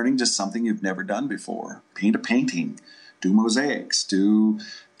and learning just something you've never done before, paint a painting, do mosaics, do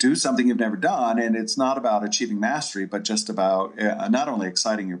something you've never done. And it's not about achieving mastery, but just about not only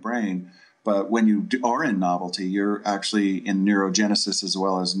exciting your brain, but when you are in novelty, you're actually in neurogenesis as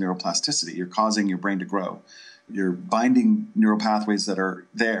well as neuroplasticity. You're causing your brain to grow. You're binding neural pathways that are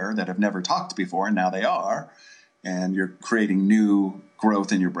there that have never talked before, and now they are. And you're creating new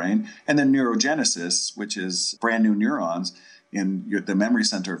growth in your brain. And then neurogenesis, which is brand new neurons in the memory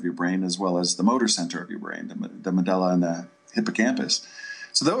center of your brain as well as the motor center of your brain, the medulla and the hippocampus.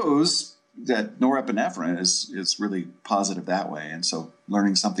 So those that norepinephrine is really positive that way. And so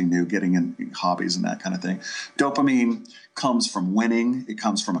learning something new, getting in hobbies and that kind of thing. Dopamine comes from winning. It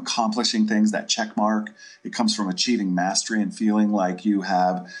comes from accomplishing things, that check mark. It comes from achieving mastery and feeling like you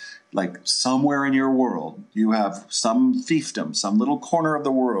have, like somewhere in your world, you have some fiefdom, some little corner of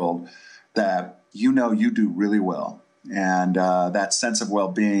the world that you know you do really well. And that sense of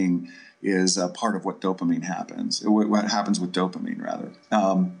well-being is a part of what dopamine happens, what happens with dopamine, rather.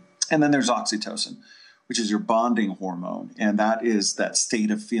 And then there's oxytocin, which is your bonding hormone. And that is that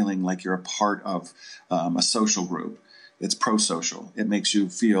state of feeling like you're a part of a social group. It's pro-social. It makes you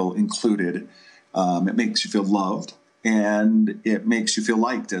feel included. It makes you feel loved. And it makes you feel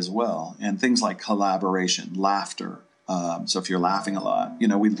liked as well. And things like collaboration, laughter. So if you're laughing a lot,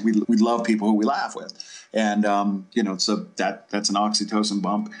 we love people who we laugh with. And, so that's an oxytocin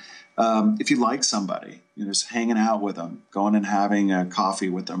bump. If you like somebody, just hanging out with them, going and having a coffee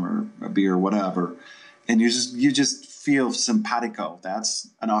with them or a beer or whatever, and you just feel simpatico. That's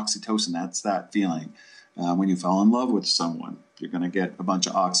an oxytocin. That's that feeling. When you fall in love with someone, you're going to get a bunch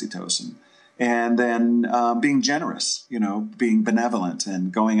of oxytocin. And then being generous, being benevolent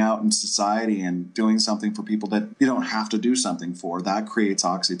and going out in society and doing something for people that you don't have to do something for, that creates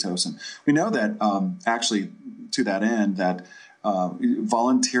oxytocin. We know that actually to that end that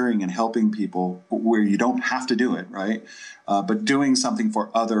volunteering and helping people where you don't have to do it, right? But doing something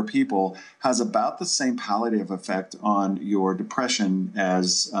for other people has about the same palliative effect on your depression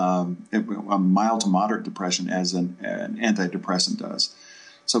as a mild to moderate depression as an antidepressant does.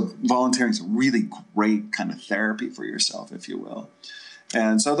 So volunteering is a really great kind of therapy for yourself, if you will.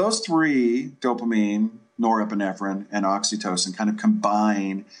 And so those three, dopamine, norepinephrine, and oxytocin, kind of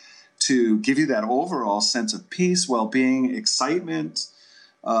combine to give you that overall sense of peace, well-being, excitement,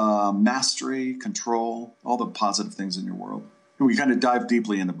 mastery, control, all the positive things in your world. And we kind of dive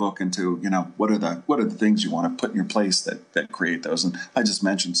deeply in the book into, what are the things you want to put in your place that create those. And I just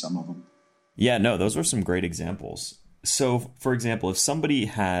mentioned some of them. Yeah, no, those were some great examples. So, for example, if somebody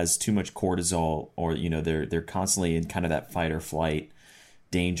has too much cortisol, or they're constantly in kind of that fight or flight,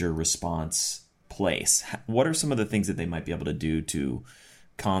 danger response place, what are some of the things that they might be able to do to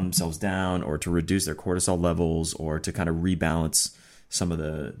calm themselves down, or to reduce their cortisol levels, or to kind of rebalance some of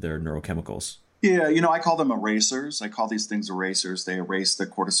their neurochemicals? Yeah, I call them erasers. I call these things erasers. They erase the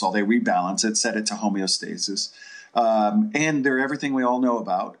cortisol, they rebalance it, set it to homeostasis. And they're everything we all know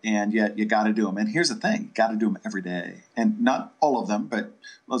about, and yet you got to do them. And here's the thing, you got to do them every day. And not all of them, but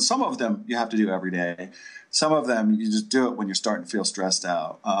some of them you have to do every day. Some of them you just do it when you're starting to feel stressed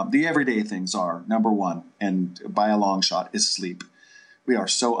out. The everyday things are, number one, and by a long shot, is sleep. We are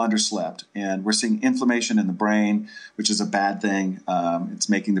so underslept, and we're seeing inflammation in the brain, which is a bad thing. It's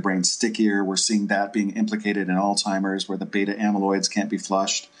making the brain stickier. We're seeing that being implicated in Alzheimer's, where the beta amyloids can't be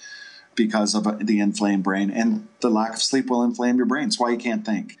flushed because of the inflamed brain, and the lack of sleep will inflame your brain. It's why you can't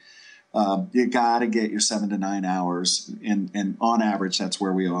think. You got to get your 7 to 9 hours, and on average, that's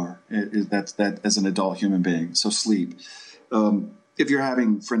where we are. That's as an adult human being. So sleep. If you're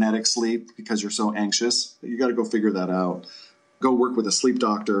having frenetic sleep because you're so anxious, you got to go figure that out. Go work with a sleep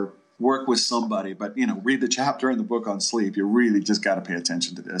doctor. Work with somebody, but read the chapter in the book on sleep. You really just got to pay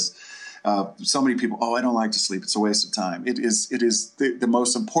attention to this. So many people, I don't like to sleep. It's a waste of time. It is the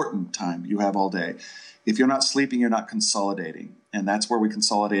most important time you have all day. If you're not sleeping, you're not consolidating. And that's where we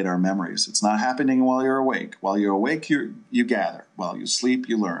consolidate our memories. It's not happening while you're awake. While you're awake, you gather. While you sleep,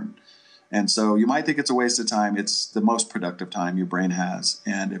 you learn. And so you might think it's a waste of time. It's the most productive time your brain has.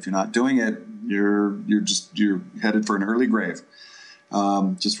 And if you're not doing it, you're headed for an early grave.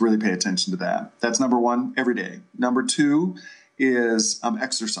 Just really pay attention to that. That's number one, every day. Number two is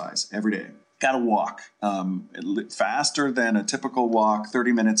exercise every day. Got to walk faster than a typical walk.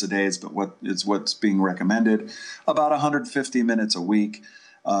 30 minutes a day is what's being recommended. About 150 minutes a week.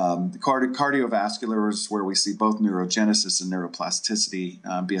 Cardiovascular is where we see both neurogenesis and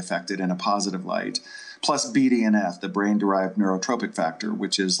neuroplasticity be affected in a positive light. Plus BDNF, the brain-derived neurotropic factor,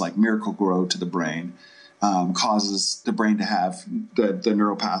 which is like Miracle-Gro to the brain, causes the brain to have the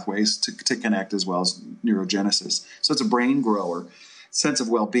neural pathways to connect as well as neurogenesis. So it's a brain grower. Sense of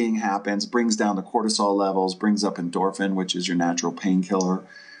well-being happens, brings down the cortisol levels, brings up endorphin, which is your natural painkiller.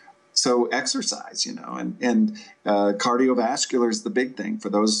 So exercise, and cardiovascular is the big thing. For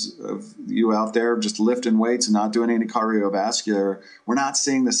those of you out there just lifting weights and not doing any cardiovascular, we're not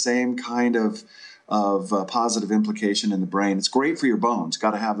seeing the same kind of positive implication in the brain. It's great for your bones.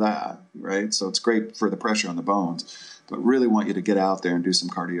 Got to have that, right? So it's great for the pressure on the bones. But really want you to get out there and do some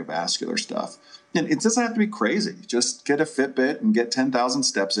cardiovascular stuff. And it doesn't have to be crazy. Just get a Fitbit and get 10,000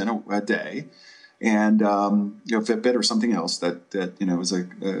 steps in a day. and Fitbit or something else that is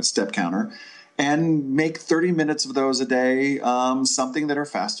a step counter, and make 30 minutes of those a day something that are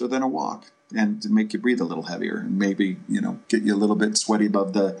faster than a walk, and to make you breathe a little heavier, and maybe get you a little bit sweaty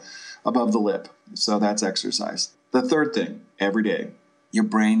above the lip. So that's exercise. The third thing, every day, your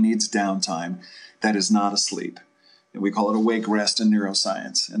brain needs downtime that is not asleep. And we call it awake rest in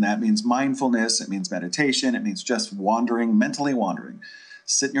neuroscience. And that means mindfulness. It means meditation. It means just wandering, mentally wandering.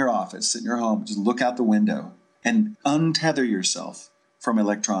 Sit in your office, sit in your home, just look out the window and untether yourself from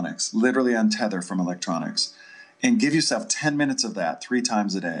electronics, literally untether from electronics, and give yourself 10 minutes of that 3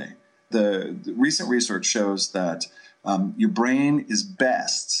 times a day. The recent research shows that your brain is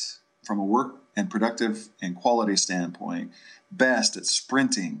best from a work and productive and quality standpoint, best at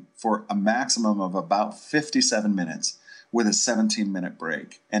sprinting for a maximum of about 57 minutes with a 17-minute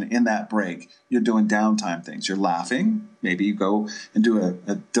break. And in that break, you're doing downtime things. You're laughing. Maybe you go and do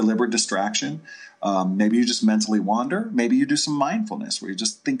a deliberate distraction. Maybe you just mentally wander. Maybe you do some mindfulness where you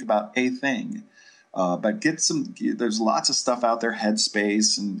just think about a thing. But there's lots of stuff out there,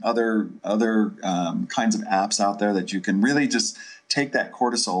 Headspace and other kinds of apps out there that you can really just take that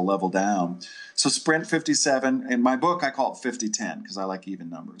cortisol level down. So sprint 57. In my book, I call it 50-10 because I like even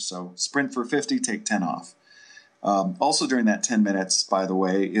numbers. So sprint for 50, take 10 off. Also during that 10 minutes, by the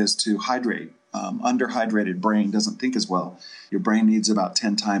way, is to hydrate. Underhydrated brain doesn't think as well. Your brain needs about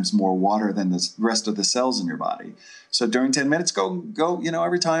 10 times more water than the rest of the cells in your body. So during 10 minutes, go,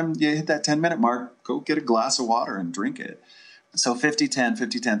 every time you hit that 10-minute mark, go get a glass of water and drink it. So 50-10,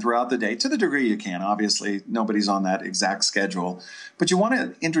 50-10 throughout the day, to the degree you can. Obviously, nobody's on that exact schedule. But you want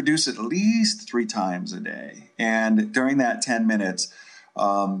to introduce it at least 3 times a day. And during that 10 minutes,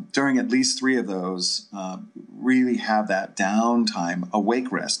 during at least 3 of those, really have that downtime,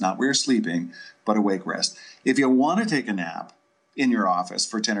 awake rest, not where you're sleeping, but awake rest. If you want to take a nap in your office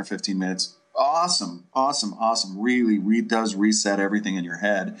for 10 or 15 minutes, awesome. Really does reset everything in your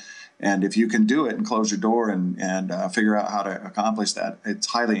head. And if you can do it and close your door and figure out how to accomplish that, it's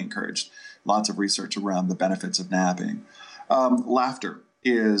highly encouraged. Lots of research around the benefits of napping. Laughter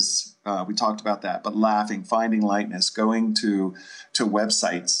is, we talked about that, but laughing, finding lightness, going to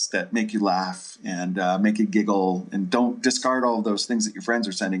websites that make you laugh and make you giggle, and don't discard all of those things that your friends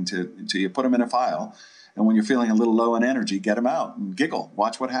are sending to you. Put them in a file. And when you're feeling a little low on energy, get them out and giggle.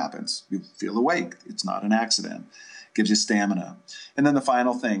 Watch what happens. You feel awake. It's not an accident. Gives you stamina. And then the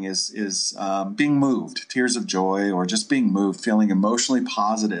final thing is being moved, tears of joy, or just being moved, feeling emotionally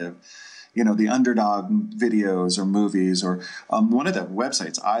positive. The underdog videos or movies, or one of the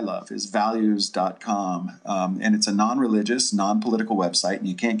websites I love is values.com. And it's a non-religious, non-political website, and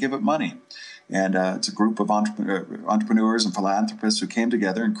you can't give it money. And it's a group of entrepreneurs and philanthropists who came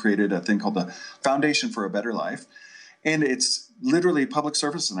together and created a thing called the Foundation for a Better Life. And it's literally public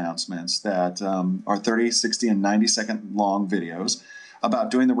service announcements that are 30, 60, and 90-second long videos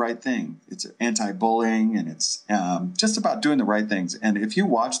about doing the right thing. It's anti-bullying, and it's just about doing the right things. And if you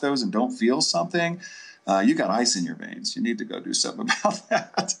watch those and don't feel something, you got ice in your veins. You need to go do something about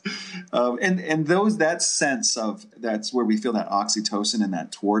that. And that sense of, that's where we feel that oxytocin and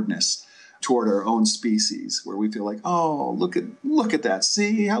that towardness toward our own species, where we feel like, oh, look at that.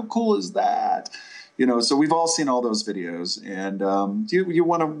 See, how cool is that? So we've all seen all those videos, and you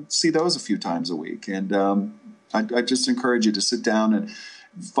want to see those a few times a week. And I just encourage you to sit down and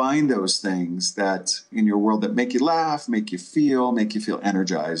find those things that in your world that make you laugh, make you feel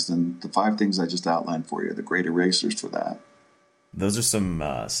energized. And the 5 things I just outlined for you are the great erasers for that. Those are some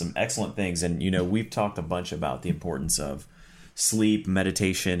excellent things. And, we've talked a bunch about the importance of sleep,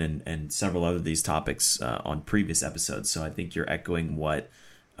 meditation, and several other of these topics on previous episodes. So I think you're echoing what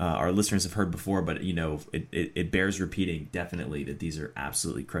our listeners have heard before, but it bears repeating definitely that these are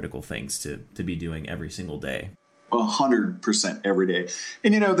absolutely critical things to be doing every single day. 100% every day.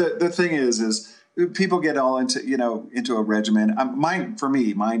 And the thing is people get all into a regimen.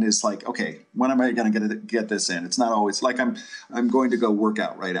 Mine is like, okay, when am I going to get this in? It's not always like I'm going to go work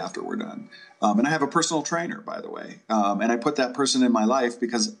out right after we're done. And I have a personal trainer, by the way. And I put that person in my life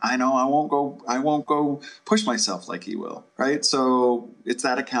because I know I won't go push myself like he will. Right. So it's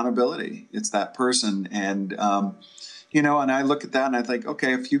that accountability. It's that person. And, and I look at that and I think,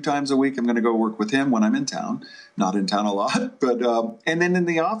 okay, a few times a week, I'm going to go work with him when I'm in town, not in town a lot, but, and then in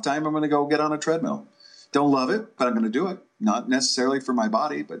the off time, I'm going to go get on a treadmill. Don't love it, but I'm going to do it. Not necessarily for my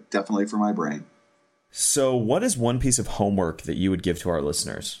body, but definitely for my brain. So what is one piece of homework that you would give to our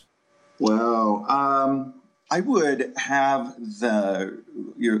listeners? Well, I would have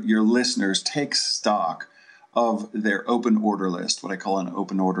your listeners take stock of their open order list, what I call an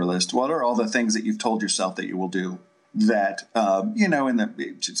open order list. What are all the things that you've told yourself that you will do that,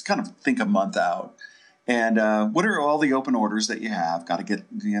 just kind of think a month out. And what are all the open orders that you have? Got to get,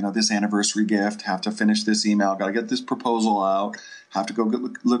 this anniversary gift, have to finish this email, got to get this proposal out, have to go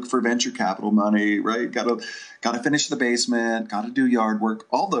look for venture capital money, right? Got to finish the basement, got to do yard work.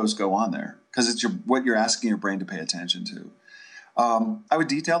 All those go on there because it's what you're asking your brain to pay attention to. I would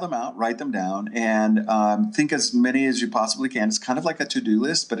detail them out, write them down, and think as many as you possibly can. It's kind of like a to-do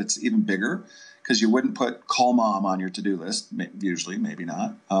list, but it's even bigger because you wouldn't put call mom on your to-do list, usually, maybe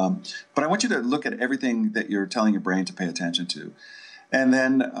not. But I want you to look at everything that you're telling your brain to pay attention to. And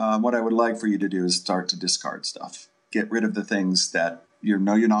then what I would like for you to do is start to discard stuff. Get rid of the things that you're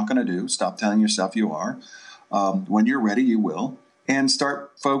not going to do. Stop telling yourself you are. When you're ready, you will. And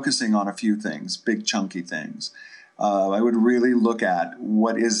start focusing on a few things, big chunky things. I would really look at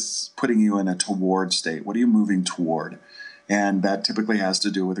what is putting you in a toward state. What are you moving toward? And that typically has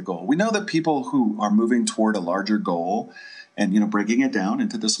to do with a goal. We know that people who are moving toward a larger goal and, breaking it down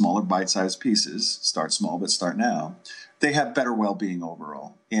into the smaller bite-sized pieces, start small, but start now, they have better well-being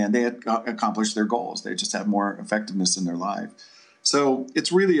overall. And they accomplish their goals. They just have more effectiveness in their life. So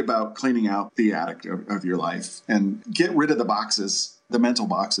it's really about cleaning out the attic of your life and get rid of the boxes, the mental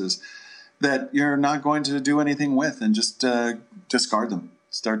boxes that you're not going to do anything with, and just discard them.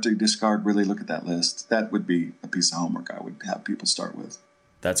 Start to discard, really look at that list. That would be a piece of homework I would have people start with.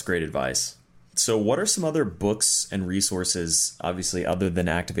 That's great advice. So what are some other books and resources, obviously other than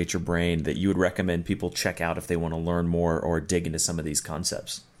Activate Your Brain, that you would recommend people check out if they want to learn more or dig into some of these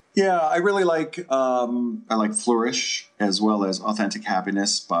concepts? Yeah, I really like Flourish, as well as Authentic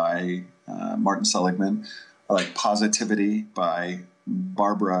Happiness by Martin Seligman. I like Positivity by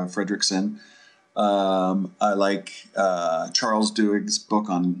Barbara Fredrickson. I like Charles Duhigg's book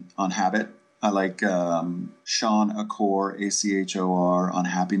on habit. I like Sean Achor, Achor, on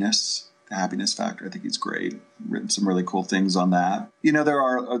happiness, the happiness factor. I think he's great. Written some really cool things on that. There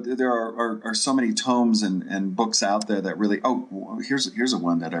are so many tomes and books out there that really. Oh, here's a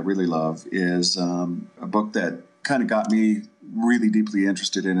one that I really love is a book that kind of got me really deeply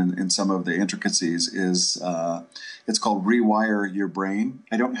interested in some of the intricacies. Is it's called Rewire Your Brain.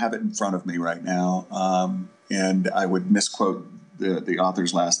 I don't have it in front of me right now, and I would misquote the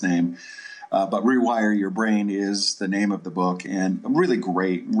author's last name. But Rewire Your Brain is the name of the book, and really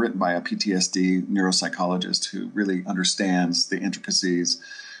great, written by a PTSD neuropsychologist who really understands the intricacies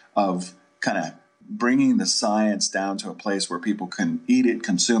of kind of bringing the science down to a place where people can eat it,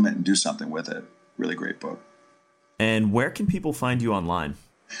 consume it, and do something with it. Really great book. And where can people find you online?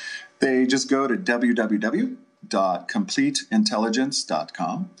 They just go to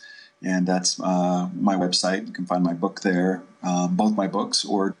www.completeintelligence.com. And that's my website. You can find my book there, both my books,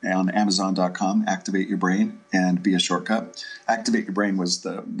 or on Amazon.com, Activate Your Brain and Be a Shortcut. Activate Your Brain was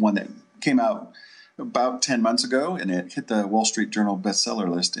the one that came out about 10 months ago, and it hit the Wall Street Journal bestseller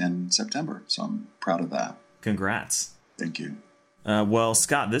list in September. So I'm proud of that. Congrats. Thank you. Well,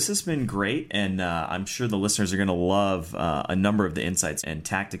 Scott, this has been great, and I'm sure the listeners are going to love a number of the insights and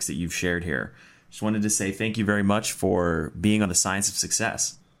tactics that you've shared here. Just wanted to say thank you very much for being on The Science of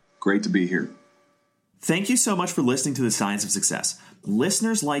Success. Great to be here. Thank you so much for listening to The Science of Success.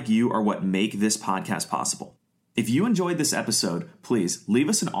 Listeners like you are what make this podcast possible. If you enjoyed this episode, please leave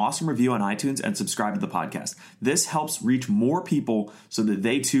us an awesome review on iTunes and subscribe to the podcast. This helps reach more people so that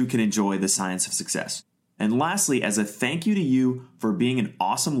they too can enjoy The Science of Success. And lastly, as a thank you to you for being an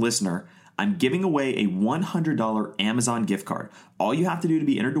awesome listener, I'm giving away a $100 Amazon gift card. All you have to do to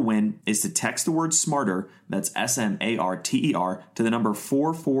be entered to win is to text the word SMARTER, that's SMARTER, to the number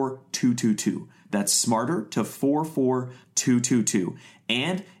 44222. That's SMARTER to 44222.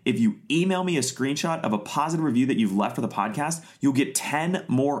 And if you email me a screenshot of a positive review that you've left for the podcast, you'll get 10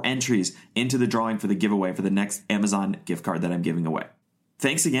 more entries into the drawing for the giveaway for the next Amazon gift card that I'm giving away.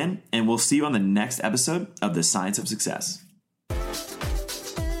 Thanks again, and we'll see you on the next episode of The Science of Success.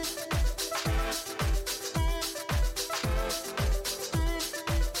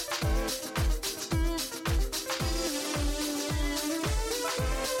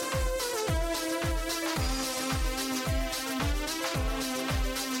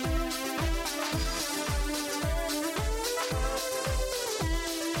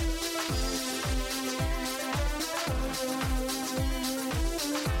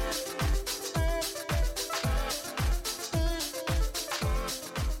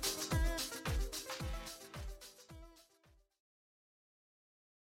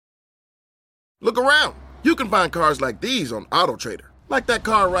 Look around. You can find cars like these on AutoTrader, like that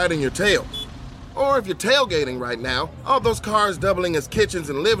car riding your tail. Or if you're tailgating right now, all those cars doubling as kitchens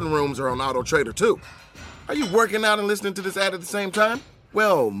and living rooms are on AutoTrader too. Are you working out and listening to this ad at the same time?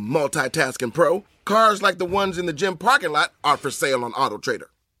 Well, multitasking pro, cars like the ones in the gym parking lot are for sale on AutoTrader.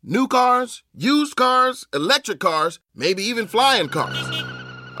 New cars, used cars, electric cars, maybe even flying cars.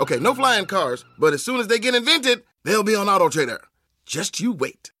 Okay, no flying cars, but as soon as they get invented, they'll be on AutoTrader. Just you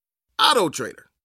wait. AutoTrader.